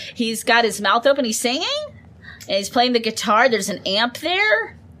catfish. He's got his mouth open, he's singing, and he's playing the guitar. There's an amp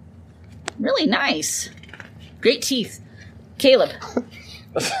there. Really nice. Great teeth. Caleb.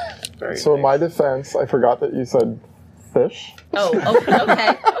 So in my defense, I forgot that you said fish. Oh,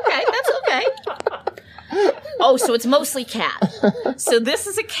 okay, that's okay. Oh, so it's mostly cat. So this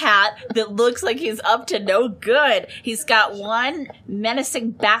is a cat that looks like he's up to no good. He's got one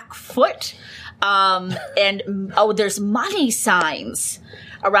menacing back foot, and there's money signs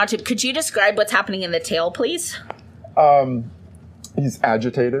around him. Could you describe what's happening in the tail, please? He's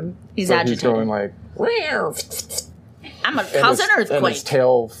agitated. He's so agitated. He's going like, I'm gonna cause an earthquake. And his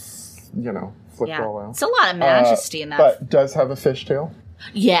tail, flipped Yeah, all out. it's a lot of majesty in that. But does have a fish tail.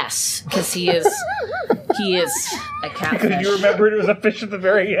 Yes, because he is a catfish. Because you remembered it was a fish at the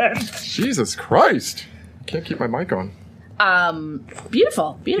very end. Jesus Christ! Can't keep my mic on.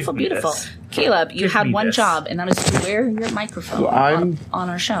 Beautiful. Give me this. Caleb, you Give had me one this. job, and that is to wear your microphone I'm- on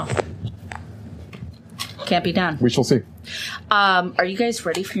our show. Can't be done. We shall see. Are you guys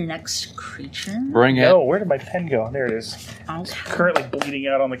ready for your next creature? Bring it. Oh, where did my pen go? There it is. Okay. Currently bleeding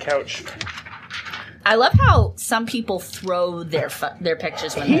out on the couch. I love how some people throw their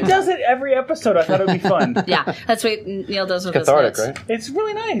pictures when He they're does it every episode. I thought it would be fun. Yeah, that's what Neil does with Cathartic, his notes. right? It's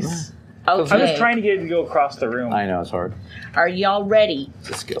really nice. Okay. I was trying to get it to go across the room. I know, it's hard. Are y'all ready It's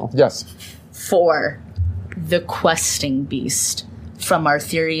a skill. Yes. for the questing beast from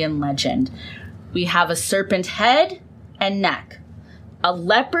Arthurian legend? We have a serpent head and neck, a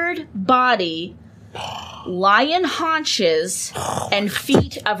leopard body, lion haunches, and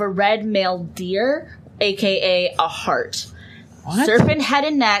feet of a red male deer, aka a hart. What? Serpent head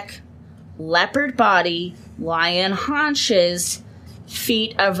and neck, leopard body, lion haunches,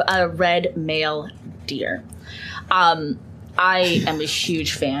 feet of a red male deer. I am a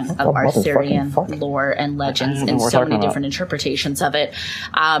huge fan of Arthurian lore and legends and we're so talking many about. different interpretations of it.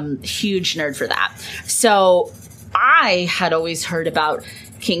 Huge nerd for that. So I had always heard about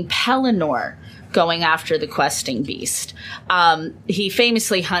King Pellinor going after the questing beast. He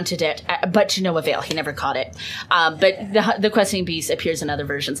famously hunted it, but to no avail. He never caught it. But the questing beast appears in other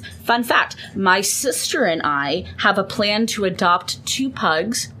versions. Fun fact, my sister and I have a plan to adopt 2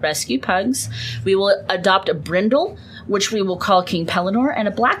 pugs, rescue pugs. We will adopt a brindle, which we will call King Pellinor, and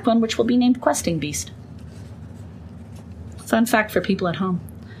a black one, which will be named Questing Beast. Fun fact for people at home.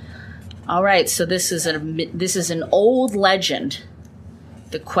 All right, so this is an old legend,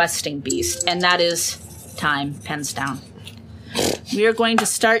 the Questing Beast, and that is time. Pens down. We are going to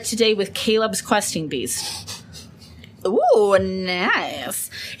start today with Caleb's Questing Beast. Ooh, nice.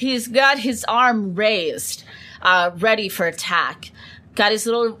 He's got his arm raised, ready for attack. Got his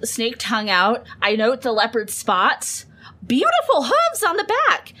little snake tongue out. I note the leopard spots. Beautiful hooves on the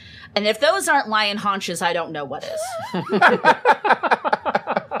back. And if those aren't lion haunches, I don't know what is.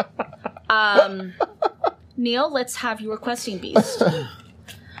 Neil, let's have your questing beast.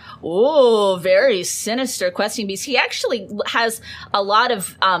 Oh, very sinister questing beast. He actually has a lot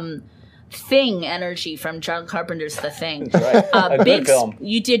of Thing energy from John Carpenter's The Thing. Right. A good film.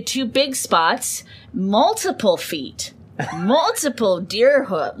 You did 2 big spots, multiple feet, multiple deer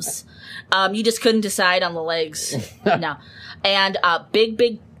hooves. You just couldn't decide on the legs. No. And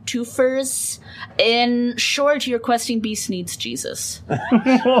big twofers. In short, your questing beast needs Jesus.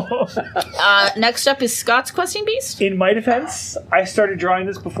 Next up is Scott's questing beast. In my defense, I started drawing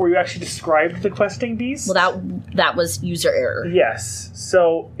this before you actually described the questing beast. Well, that was user error. Yes.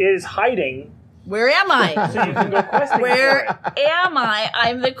 So it is hiding. Where am I? So you can go questing Where for it. am I?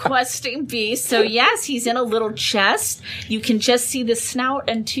 I'm the questing beast. So yes, he's in a little chest. You can just see the snout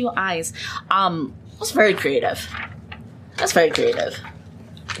and 2 eyes. That's very creative. That's very creative.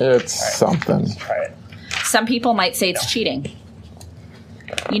 It's something. Try it. Some people might say it's cheating.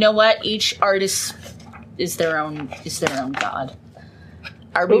 You know what? Each artist is their own god.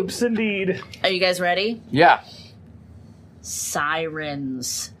 Oops, indeed. Are you guys ready? Yeah.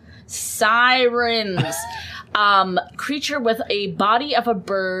 Sirens. Creature with a body of a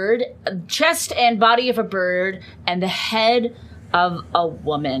bird, chest and body of a bird, and the head of a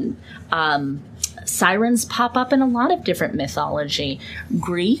woman. Sirens pop up in a lot of different mythology.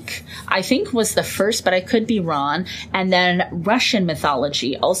 Greek, I think, was the first, but I could be wrong. And then Russian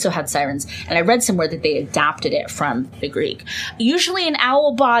mythology also had sirens. And I read somewhere that they adapted it from the Greek. Usually an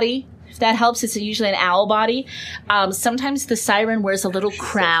owl body. If that helps, it's usually an owl body. Sometimes the siren wears a little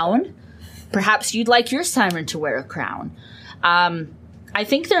crown. Perhaps you'd like your siren to wear a crown. I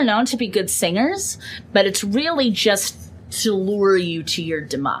think they're known to be good singers, but it's really just to lure you to your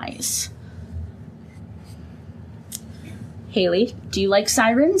demise. Haley, do you like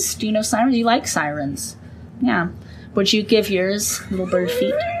sirens? Do you know sirens? You like sirens? Yeah. Would you give yours little bird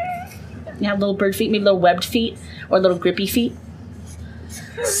feet? Yeah, little bird feet, maybe little webbed feet or little grippy feet?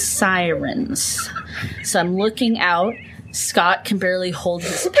 Sirens. So I'm looking out. Scott can barely hold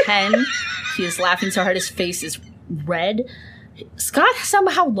his pen. He is laughing so hard his face is red. Scott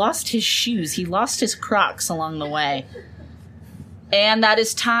somehow lost his shoes. He lost his Crocs along the way. And that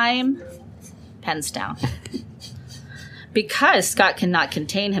is time. Pens down. Because Scott cannot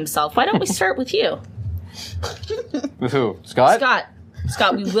contain himself, why don't we start with you? With who? Scott?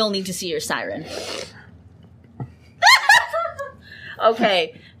 Scott, we will need to see your siren.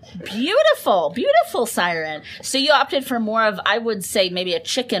 Okay. Beautiful siren. So you opted for more of, I would say, maybe a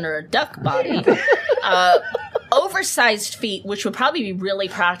chicken or a duck body. Oversized feet, which would probably be really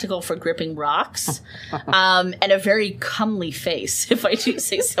practical for gripping rocks. And a very comely face, if I do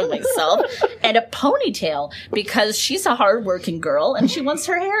say so myself. And a ponytail, because she's a hardworking girl and she wants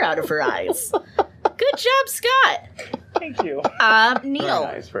her hair out of her eyes. Good job, Scott. Thank you. Neil.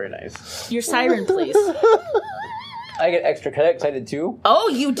 Very nice, very nice. Your siren, please. I get extra excited too. Oh,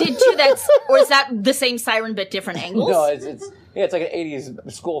 you did too. Or is that the same siren but different angles? No, it's like an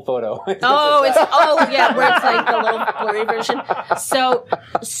 '80s school photo. Where it's like the little blurry version. So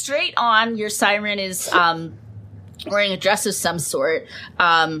straight on, your siren is wearing a dress of some sort,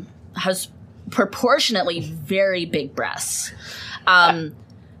 has proportionately very big breasts.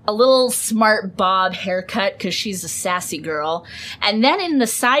 A little smart bob haircut because she's a sassy girl. And then in the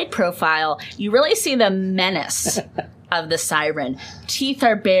side profile, you really see the menace of the siren. Teeth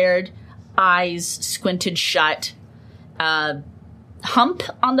are bared, eyes squinted shut, hump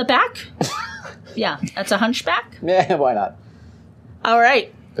on the back. Yeah, that's a hunchback. Yeah, why not? All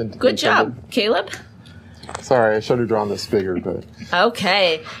right. Good job, Caleb. Sorry, I should have drawn this bigger, but...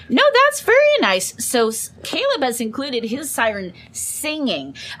 Okay. No, that's very nice. So Caleb has included his siren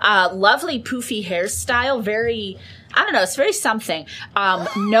singing. Lovely poofy hairstyle. Very, I don't know, it's very something.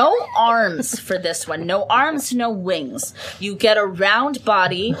 No arms for this one. No arms, no wings. You get a round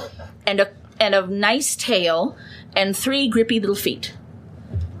body and a nice tail and 3 grippy little feet.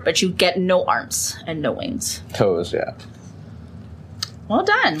 But you get no arms and no wings. Toes, yeah. Well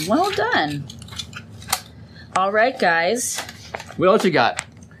done. Well done. All right, guys. What else you got?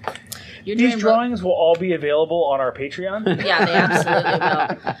 These drawings will all be available on our Patreon. Yeah, they absolutely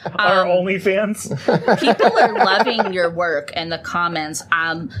will. Our OnlyFans. People are loving your work and the comments.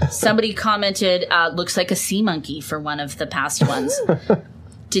 Somebody commented, looks like a sea monkey for one of the past ones.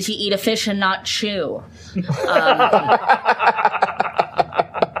 Did he eat a fish and not chew?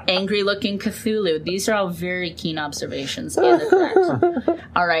 Angry looking Cthulhu. These are all very keen observations. And correct.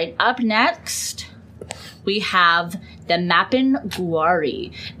 All right, up next... we have the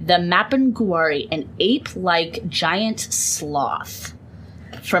Mapinguari. The Mapinguari, an ape-like giant sloth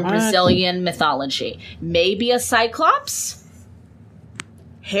from Brazilian mythology. Maybe a cyclops?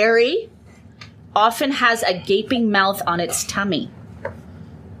 Hairy. Often has a gaping mouth on its tummy.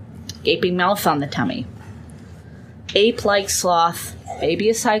 Gaping mouth on the tummy. Ape-like sloth. Maybe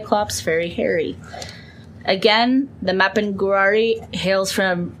a cyclops, very hairy. Again, the Mapinguari hails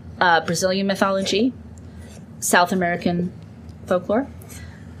from Brazilian mythology. South American folklore.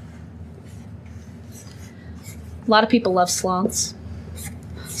 A lot of people love sloths.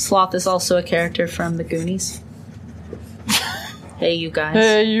 Sloth is also a character from the Goonies. Hey, you guys.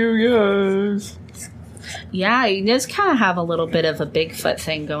 Hey, you guys. Yeah, he does kind of have a little bit of a Bigfoot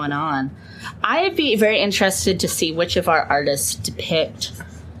thing going on. I'd be very interested to see which of our artists depict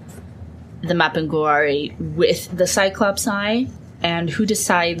the Mapinguari with the Cyclops eye, and who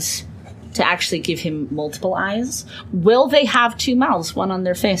decides to actually give him multiple eyes. Will they have 2 mouths, one on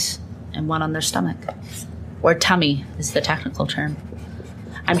their face and one on their stomach? Or tummy is the technical term.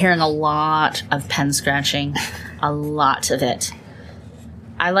 I'm hearing a lot of pen scratching, a lot of it.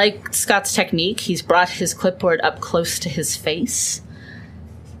 I like Scott's technique. He's brought his clipboard up close to his face.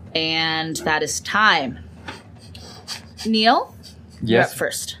 And that is time. Neil? You're up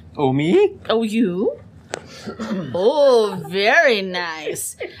first. Oh, me? Oh, you? Oh, very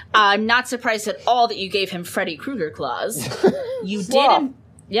nice. I'm not surprised at all that you gave him Freddy Krueger claws. You did.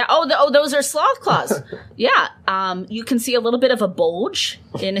 Yeah. Those are sloth claws. Yeah. You can see a little bit of a bulge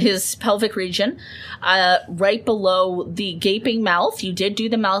in his pelvic region, right below the gaping mouth. You did do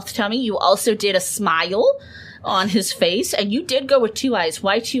the mouth tummy. You also did a smile on his face, and you did go with 2 eyes.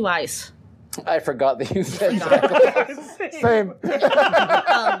 Why 2 eyes? I forgot that you said that. Same.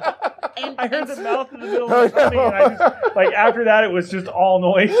 I heard the mouth in the middle of something, and I just, after that, it was just all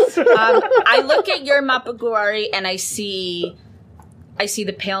noise. I look at your Mapinguari, and I see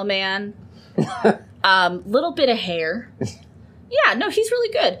the pale man, little bit of hair. Yeah, no, he's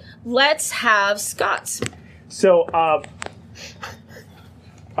really good. Let's have Scott's. So,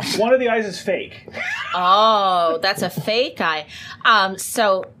 one of the eyes is fake. Oh, that's a fake eye.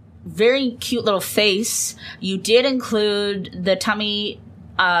 So very cute little face. You did include the tummy,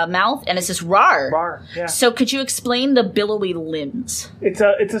 mouth, and it says rar. Rar, yeah. So could you explain the billowy limbs? It's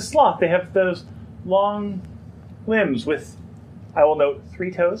a sloth. They have those long limbs with, I will note,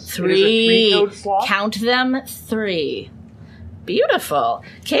 3 toes. 3. It is a 3-toed sloth. Count them, 3. Beautiful.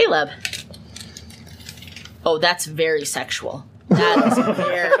 Caleb. Oh, that's very sexual. That is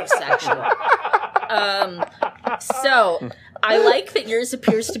very sexual. So I like that yours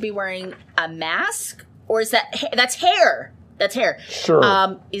appears to be wearing a mask, or is that's hair? That's hair.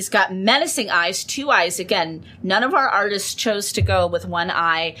 Sure. He's got menacing eyes, 2 eyes. Again, none of our artists chose to go with 1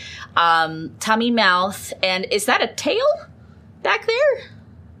 eye. Tummy, mouth, and is that a tail back there?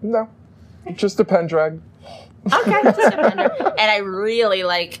 No. Just a pen drag. Okay. Just a pen. And I really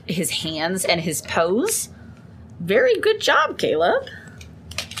like his hands and his pose. Very good job, Caleb.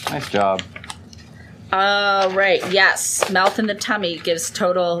 Nice job. Right. Yes. Mouth in the tummy gives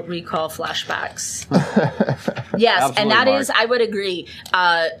total recall flashbacks. Yes. Absolutely, and that Mark. is, I would agree.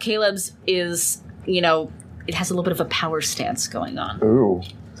 Caleb's is, it has a little bit of a power stance going on. Ooh.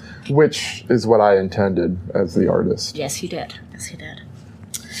 Which is what I intended as the artist. Yes, he did. Yes, he did.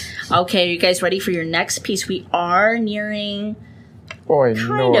 Okay, are you guys ready for your next piece? We are nearing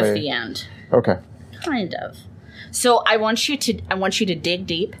kind of the end. Okay. Kind of. So I want you to dig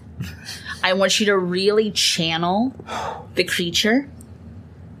deep. I want you to really channel the creature.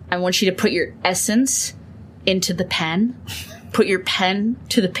 I want you to put your essence into the pen. Put your pen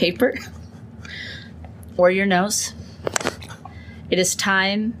to the paper. Or your nose. It is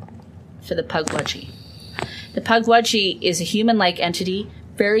time for the Pugwudgie. The Pugwudgie is a human-like entity,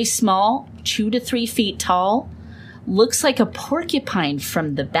 very small, 2 to 3 feet tall, looks like a porcupine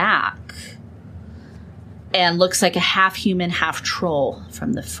from the back, and looks like a half-human, half-troll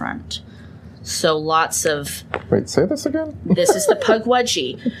from the front. So lots of... Wait, say this again? This is the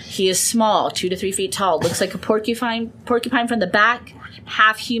Pugwudgie. He is small, 2 to 3 feet tall, looks like a porcupine from the back,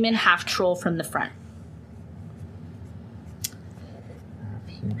 half-human, half-troll from the front.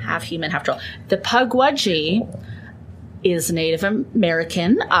 Half human, half troll. The Pugwudgie is Native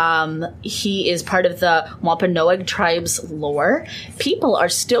American. He is part of the Wampanoag tribe's lore. People are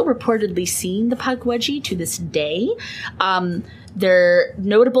still reportedly seeing the Pugwudgie to this day. Their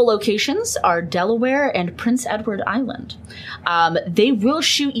notable locations are Delaware and Prince Edward Island. They will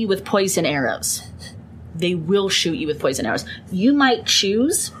shoot you with poison arrows. They will shoot you with poison arrows. You might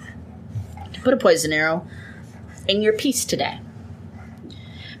choose to put a poison arrow in your piece today.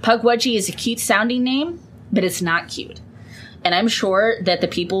 Pugwudgie is a cute sounding name, but it's not cute. And I'm sure that the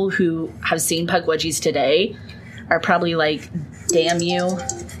people who have seen Pugwudgies today are probably like, damn you,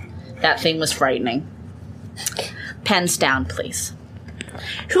 that thing was frightening. Pens down, please.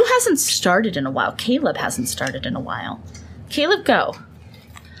 Who hasn't started in a while? Caleb hasn't started in a while. Caleb, go.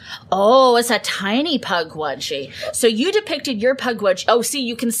 Oh, it's a tiny Pugwudgie. So you depicted your Pugwudgie. Oh, see,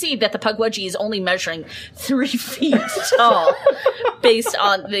 you can see that the Pugwudgie is only measuring 3 feet tall based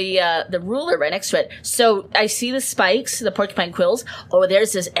on the ruler right next to it. So I see the spikes, the porcupine quills. Oh,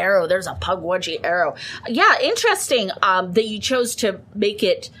 there's this arrow. There's a Pugwudgie arrow. Yeah, interesting that you chose to make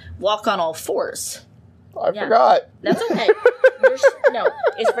it walk on all fours. I forgot. That's okay. No,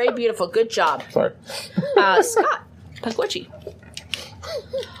 it's very beautiful. Good job. Sorry. Scott, Pugwudgie.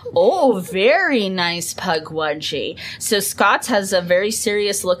 Oh, very nice Pugwudgie. So Scott's has a very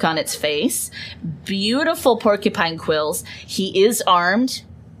serious look on its face. Beautiful porcupine quills. He is armed,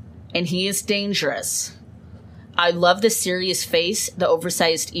 and he is dangerous. I love the serious face, the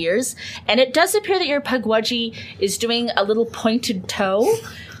oversized ears, and it does appear that your Pugwudgie is doing a little pointed toe,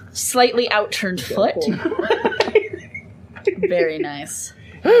 slightly outturned foot. Very nice.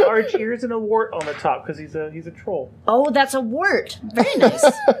 Large ears and a wart on the top because he's a troll. Oh, that's a wart. Very nice.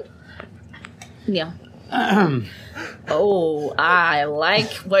 Yeah. Oh, I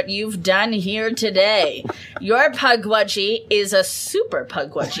like what you've done here today. Your Pugwudgie is a super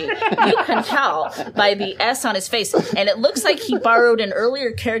Pugwudgie. You can tell by the S on his face. And it looks like he borrowed an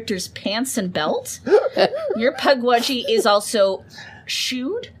earlier character's pants and belt. Your Pugwudgie is also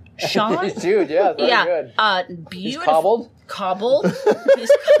shoed. Sean? Dude, yeah, very good. Beautiful. He's cobbled? Cobbled.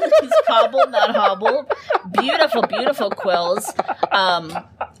 He's cobbled, not hobbled. Beautiful, beautiful quills.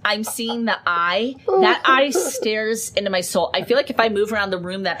 I'm seeing the eye. That eye stares into my soul. I feel like if I move around the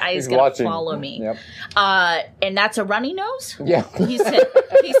room, that eye is going to follow me. Yep. And that's a runny nose? Yeah. He's sick.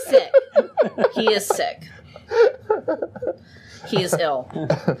 He's sick. He is sick. He is ill.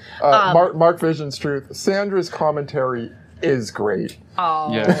 Mark Vision's truth. Sandra's commentary is great.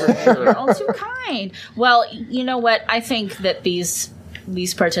 Oh, Yeah. you're all too kind. Well, you know what? I think that these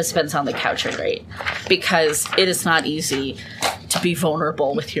participants on the couch are great because it is not easy to be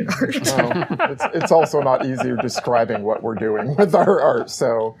vulnerable with your art. It's also not easy describing what we're doing with our art,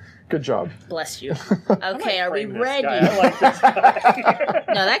 so good job. Bless you. Okay, are we ready? I like this guy.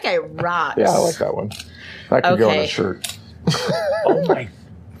 No, that guy rocks. Yeah, I like that one. That could go on Okay. a shirt. Oh my.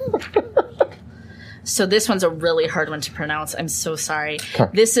 So this one's a really hard one to pronounce. I'm so sorry.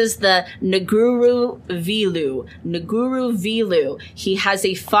 This is the Nguru Vilu. Nguru Vilu. He has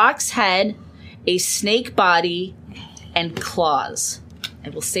a fox head, a snake body, and claws. I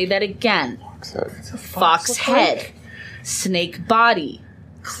will say that again. Fox head, snake body,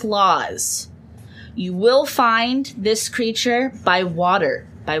 claws. You will find this creature by water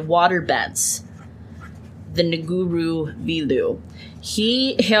beds. The Nguru Vilu.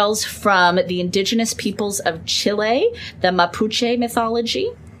 He hails from the indigenous peoples of Chile, the Mapuche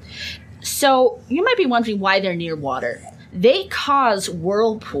mythology. So you might be wondering why they're near water. They cause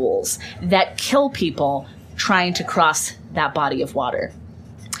whirlpools that kill people trying to cross that body of water.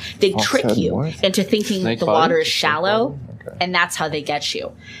 They trick you into thinking the water is shallow, and that's how they get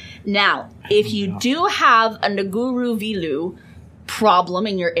you. Now, if you do have a Nguru Vilu problem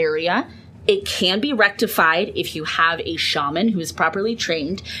in your area, it can be rectified if you have a shaman who is properly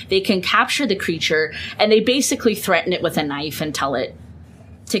trained. They can capture the creature, and they basically threaten it with a knife and tell it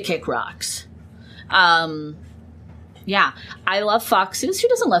to kick rocks. Yeah, I love foxes. Who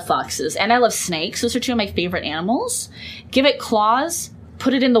doesn't love foxes? And I love snakes. Those are two of my favorite animals. Give it claws.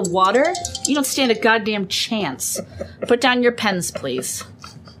 Put it in the water. You don't stand a goddamn chance. Put down your pens, please.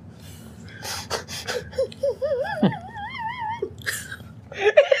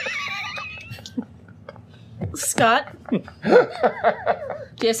 Scott? Do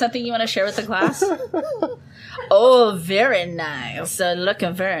you have something you want to share with the class? Oh, very nice.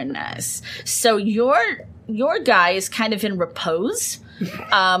 Looking very nice. So your guy is kind of in repose,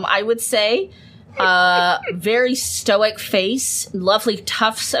 I would say. Very stoic face, lovely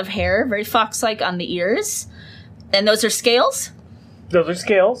tufts of hair, very fox-like on the ears. And those are scales? Those are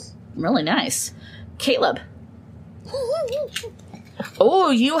scales. Really nice. Caleb.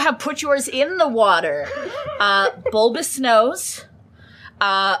 Oh, you have put yours in the water. Bulbous nose.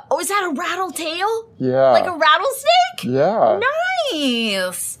 Oh, is that a rattle tail? Yeah. Like a rattlesnake? Yeah.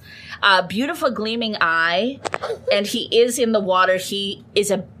 Nice. Beautiful gleaming eye. And he is in the water. He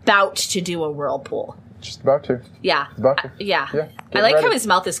is about to do a whirlpool. Just about to. Yeah. About to. Yeah. Yeah. I like ready. how his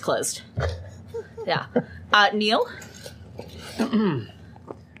mouth is closed. Yeah. Neil?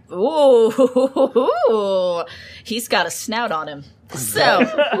 Ooh. He's got a snout on him. So,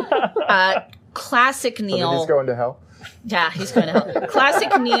 classic So then Neil. he's going to hell. Yeah, he's going to hell. Classic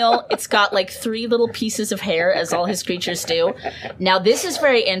Neil. It's got like 3 little pieces of hair, as all his creatures do. Now, this is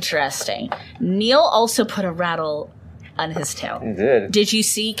very interesting. Neil also put a rattle on his tail. He did. Did you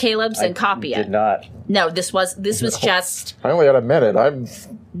see Caleb's and copy it? Did not. No, this was just I only had a minute. I'm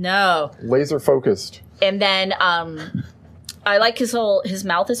no. laser focused. And then I like his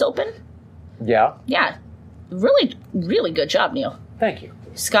mouth is open. Yeah. Yeah. Really, really good job, Neil. Thank you.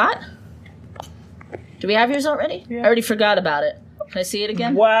 Scott? Do we have yours already? Yeah. I already forgot about it. Can I see it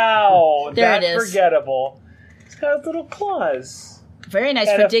again? Wow, There it that's is. forgettable. It's got little claws Very nice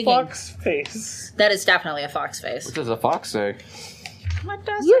and for a digging. fox face. That is definitely a fox face. What does a fox say? What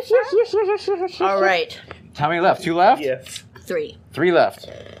does it? All right. How many left? 2 left? Yes, 3. 3 left.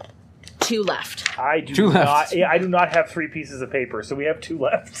 2 left. I do 2 not. left. Yeah, I do not have 3 pieces of paper, so we have 2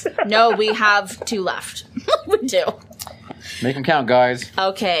 left. No, we have 2 left. We do. Make them count, guys.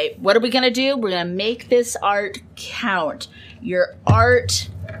 Okay, what are we going to do? We're going to make this art count. Your art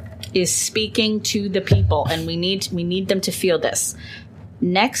is speaking to the people, and we need them to feel this.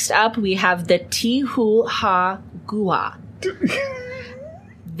 Next up, we have the Tihu Ha Gua.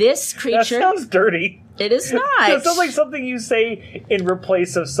 This That creature... sounds dirty. It is not. That sounds like something you say in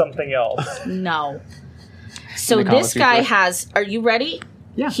replace of something else. No. So In the this Kama guy Sutra. has... Are you ready?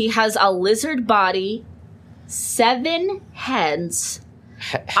 Yeah. He has a lizard body, 7 heads.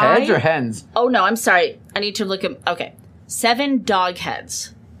 Heads or hens? Oh, no, I'm sorry. I need to look at... Okay. 7 dog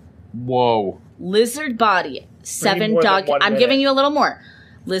heads. Whoa. Lizard body, 7 more than dog... 1 I'm minute. giving you a little more.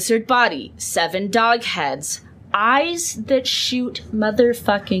 Lizard body, 7 dog heads. Eyes that shoot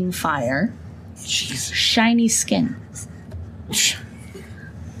motherfucking fire. Jesus. Shiny skin.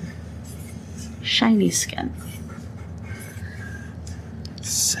 Shiny skin.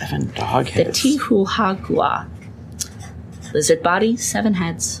 7 dog The heads. Tihu Hagua. Lizard body, 7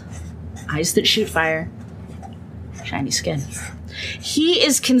 heads. Eyes that shoot fire. Shiny skin. He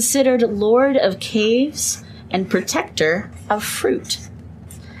is considered Lord of Caves and Protector of Fruit.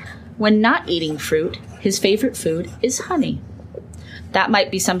 When not eating fruit, his favorite food is honey. That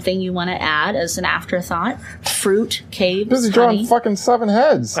might be something you want to add as an afterthought. Fruit, caves, Busy drawing honey. fucking 7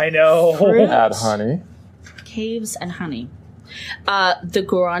 heads. I know. Fruit. Add honey. Caves and honey. The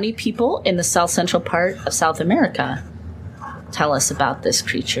Guarani people in the south central part of South America tell us about this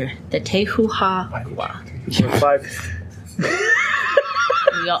creature, the Tehuhahua. 5.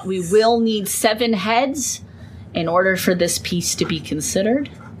 We will need 7 heads in order for this piece to be considered.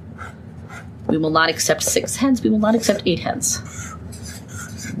 We will not accept 6 heads. We will not accept 8 heads.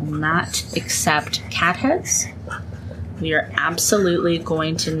 We will not accept cat heads. We are absolutely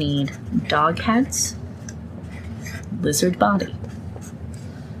going to need dog heads, lizard body,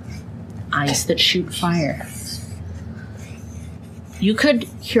 eyes that shoot fire. You could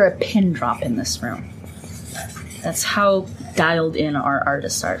hear a pin drop in this room. That's how dialed in our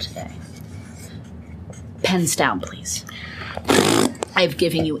artists are today. Pens down, please. I've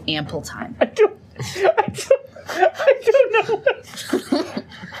given you ample time. I don't know.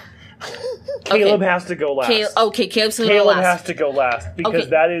 Caleb has to go last. Caleb's going to go Caleb last. has to go last because Okay.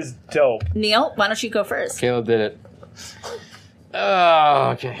 that is dope. Neil, why don't you go first? Caleb did it. Oh,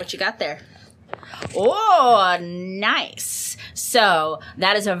 okay. What you got there? Oh, nice. So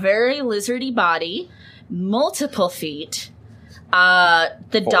that is a very lizardy body, multiple feet.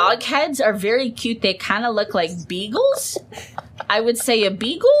 The dog heads are very cute. They kind of look like beagles. I would say a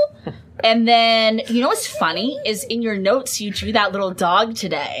beagle. And then, you know what's funny is in your notes, you drew that little dog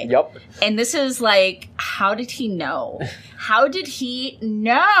today. Yep. And this is like, how did he know? How did he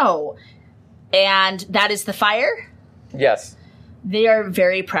know? And that is the fire. Yes. They are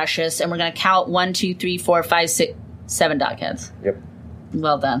very precious, and we're going to count 1, 2, 3, 4, 5, 6, 7 dog heads. Yep.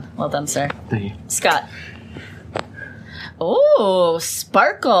 Well done, sir. Thank you. Scott. Oh,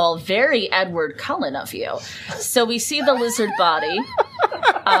 sparkle. Very Edward Cullen of you. So we see the lizard body.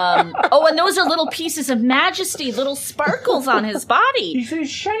 And those are little pieces of majesty, little sparkles on his body. He's a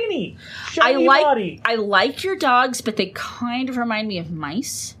shiny I body. like your dogs, but they kind of remind me of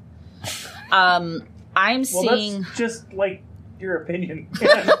mice. I'm Well, seeing that's just like your opinion.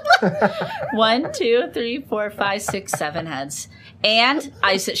 1, 2, 3, 4, 5, 6, 7 heads. And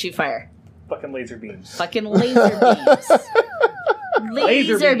ice that shoot fire. Fucking laser beams. Fucking laser beams.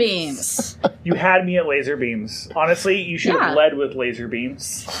 Laser Laser beams. You had me at laser beams. Honestly, you should Yeah. have led with laser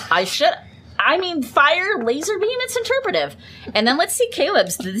beams. Fire, laser beam, it's interpretive. And then let's see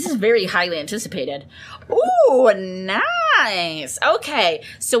Caleb's. This is very highly anticipated. Ooh, nice. Okay.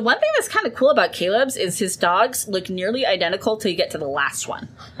 So one thing that's kind of cool about Caleb's is his dogs look nearly identical till you get to the last one.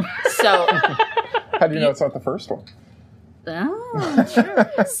 So, How do you know it's not the first one? oh,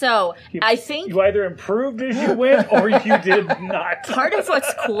 sure. So I think You either improved as you went or you did not. part of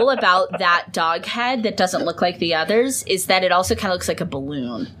what's cool about that dog head that doesn't look like the others is that it also kind of looks like a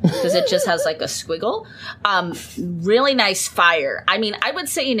balloon because it just has like a squiggle. Really nice fire. I mean, I would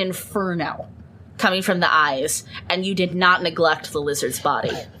say an inferno coming from the eyes, and you did not neglect the lizard's body.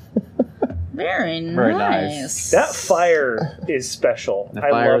 Very nice. That fire is special. The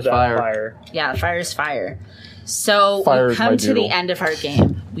I fire love is that fire. fire. Yeah, fire is fire. So Fire we is my come to the doodle. end of our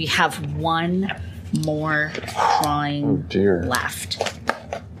game. We have one more drawing Dear. left.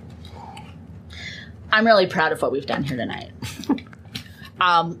 I'm really proud of what we've done here tonight.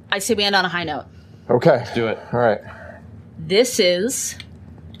 I say we end on a high note. Okay. Do it. All right. This is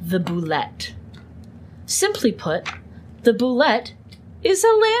the boulette. Simply put, the boulette is a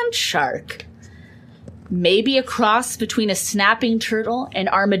land shark. Maybe a cross between a snapping turtle and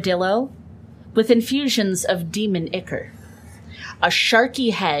armadillo with infusions of demon ichor. A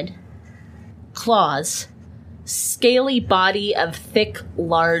sharky head, claws, scaly body of thick,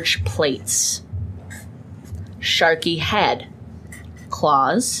 large plates. Sharky head,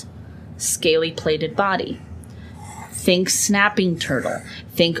 claws, scaly plated body. Think snapping turtle.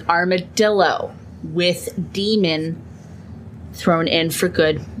 Think armadillo with demon thrown in for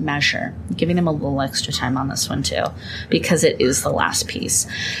good measure. I'm giving them a little extra time on this one too, because it is the last piece.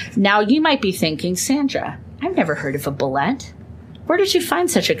 Now you might be thinking, Sandra, I've never heard of a boulette. Where did you find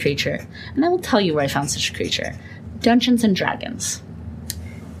such a creature? And I will tell you where I found such a creature. Dungeons and Dragons.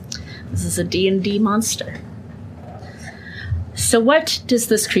 This is a D&D monster. So what does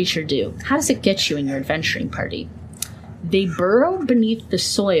this creature do? How does it get you in your adventuring party? They burrow beneath the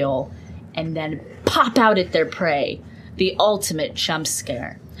soil and then pop out at their prey. The ultimate jump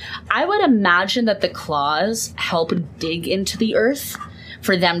scare. I would imagine that the claws help dig into the earth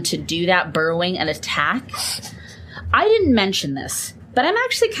for them to do that burrowing and attack. I didn't mention this, but I'm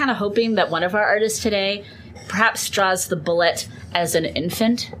actually kind of hoping that one of our artists today perhaps draws the bullet as an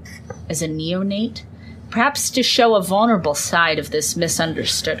infant, as a neonate, perhaps to show a vulnerable side of this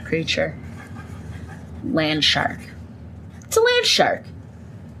misunderstood creature. Land shark. It's a land shark.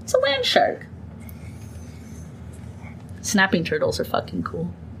 It's a land shark. Snapping turtles are fucking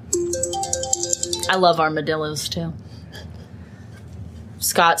cool. I love armadillos too.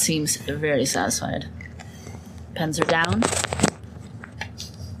 Scott seems very satisfied. Pens are down.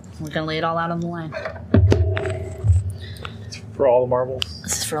 We're gonna lay it all out on the line. For all the marbles.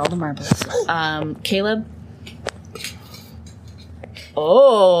 This is for all the marbles. Caleb?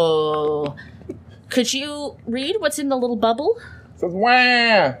 Oh. Could you read what's in the little bubble? It says,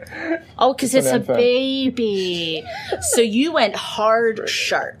 wah! Oh, because it's an a infant. baby. So you went hard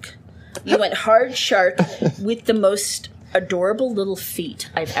shark. You went hard shark with the most adorable little feet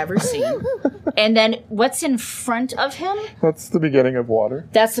I've ever seen. And then what's in front of him? That's the beginning of water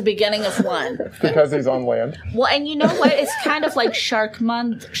That's the beginning of one. because he's on land. Well, and you know what? It's kind of like Shark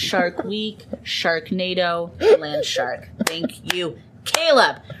Month, Shark Week, Sharknado, Land Shark. Thank you.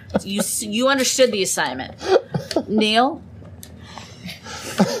 Caleb, you understood the assignment. Neil?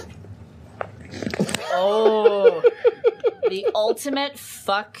 Oh, the ultimate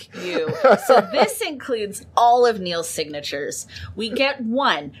fuck you. So this includes all of Neil's signatures. We get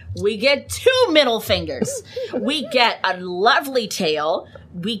 1. We get 2 middle fingers. We get a lovely tail.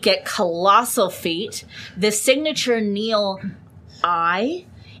 We get colossal feet. The signature Neil eye.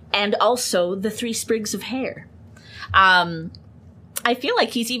 And also the 3 sprigs of hair. I feel like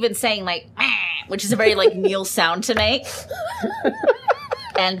he's even saying like, which is a very like Neil sound to make.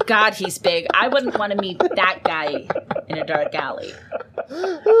 And God, he's big. I wouldn't want to meet that guy in a dark alley.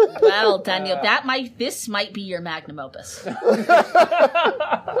 Well, Daniel, this might be your magnum opus.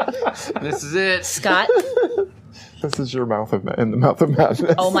 This is it. Scott? This is your in the mouth of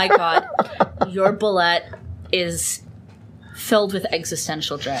madness. Oh my God. Your bullet is filled with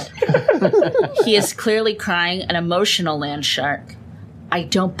existential dread. He is clearly crying an emotional land shark. I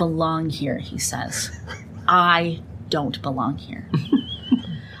don't belong here, he says. I don't belong here.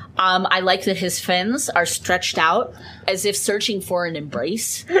 I like that his fins are stretched out as if searching for an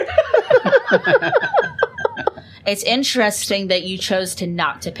embrace. It's interesting that you chose to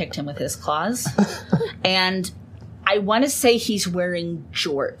not depict him with his claws. And I want to say he's wearing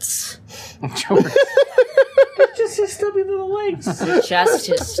jorts. Just his stubby little legs. Just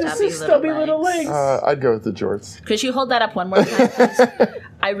his stubby little legs. I'd go with the jorts. Could you hold that up one more time, please?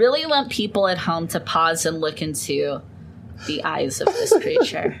 I really want people at home to pause and look into the eyes of this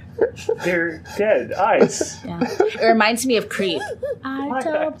creature. They're dead eyes. Yeah. It reminds me of Creep. I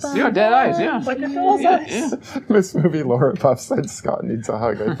don't Yeah, dead eyes, yeah. Like a doll's eyes. Yeah. This movie, Laura Puff said Scott needs a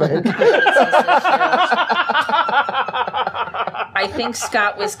hug, I think. I think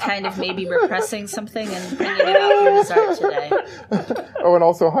Scott was kind of maybe repressing something and bringing it out through his art today. Oh, and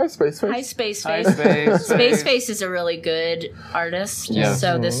also Hi Space Face. Hi, Space Hi, Face. Space. Space Face is a really good artist, Yeah.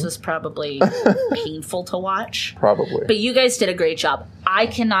 so this was probably painful to watch. Probably. But you guys did a great job. I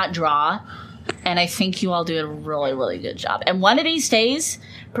cannot draw, and I think you all did a really, really good job. And one of these days,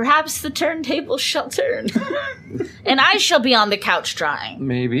 perhaps the turntable shall turn, and I shall be on the couch drawing.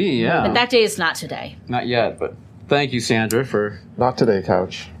 Maybe, yeah. But that day is not today. Not yet, but thank you, Sandra, for Not today,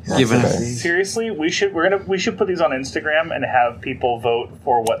 Couch. Not giving today. us. Seriously, we should put these on Instagram and have people vote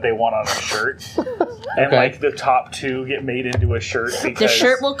for what they want on a shirt, and Okay. like the top 2 get made into a shirt. Because The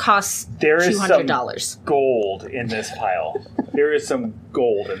shirt will cost there is $200. some gold in this pile. There is some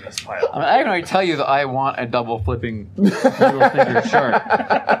gold in this pile. I can already tell you that I want a double flipping little finger shirt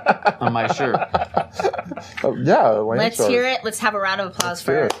on my shirt. Oh, yeah, Lance Let's are- hear it. Let's have a round of applause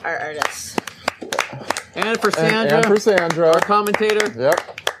hear for it. our artists. And for Sandra, And for Sandra. our commentator.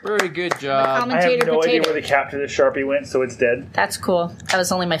 Yep. Very good job. I have Commentator no idea potato. where the cap to the Sharpie went, so it's dead. That's cool. That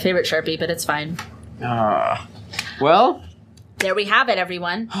was only my favorite Sharpie, but it's fine. Well, There we have it,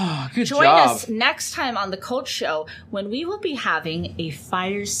 everyone. good Join job. us next time on The Cult Show when we will be having a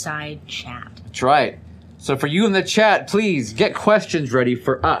fireside chat. That's right. So for you in the chat, please get questions ready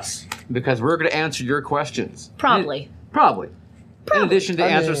for us because we're going to answer your questions. Probably. Probably. In addition to I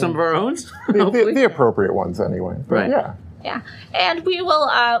answer mean, some of our own. The appropriate ones, anyway. But Right. Yeah. Yeah. And we will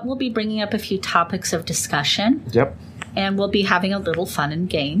we'll be bringing up a few topics of discussion, Yep. and we'll be having a little fun and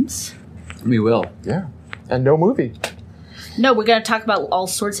games. We will. Yeah. And no movie. No, we're going to talk about all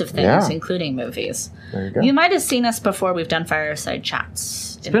sorts of things, Yeah. including movies. There you go. You might have seen us before. We've done fireside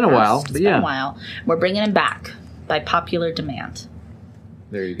chats. It's been a while, It's but been yeah. a while. We're bringing them back by popular demand.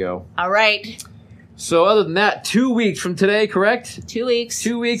 There you go. All right. So other than that, 2 weeks from today, correct? 2 weeks.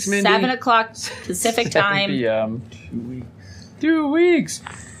 2 weeks, Mindy. 7 o'clock Pacific 7 time. p.m. 2 weeks. 2 weeks.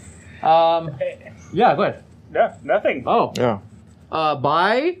 Yeah, go ahead. No, nothing. Oh, Yeah.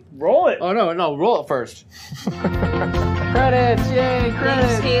 bye. Roll it. Oh no, roll it first. Credits, yay, Thanks,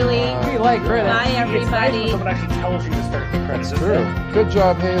 credits. Haley. We like credits. Bye, It's nice when everybody. someone actually tells you to start the credits. True. Good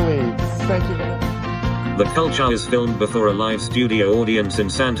job, Haley. Thank you. The Culture is filmed before a live studio audience in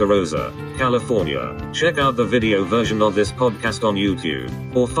Santa Rosa, California. Check out the video version of this podcast on YouTube,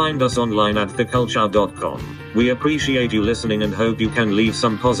 or find us online at theculture.com. We appreciate you listening and hope you can leave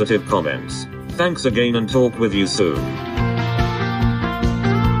some positive comments. Thanks again and talk with you soon.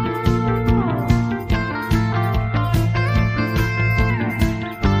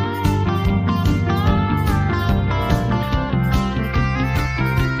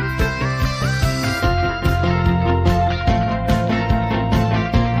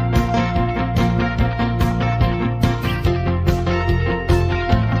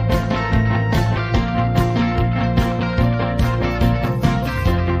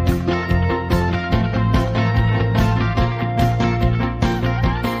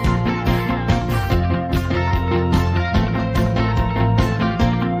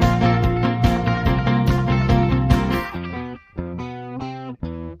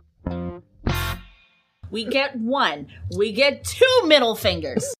 We get one. We get 2 middle fingers.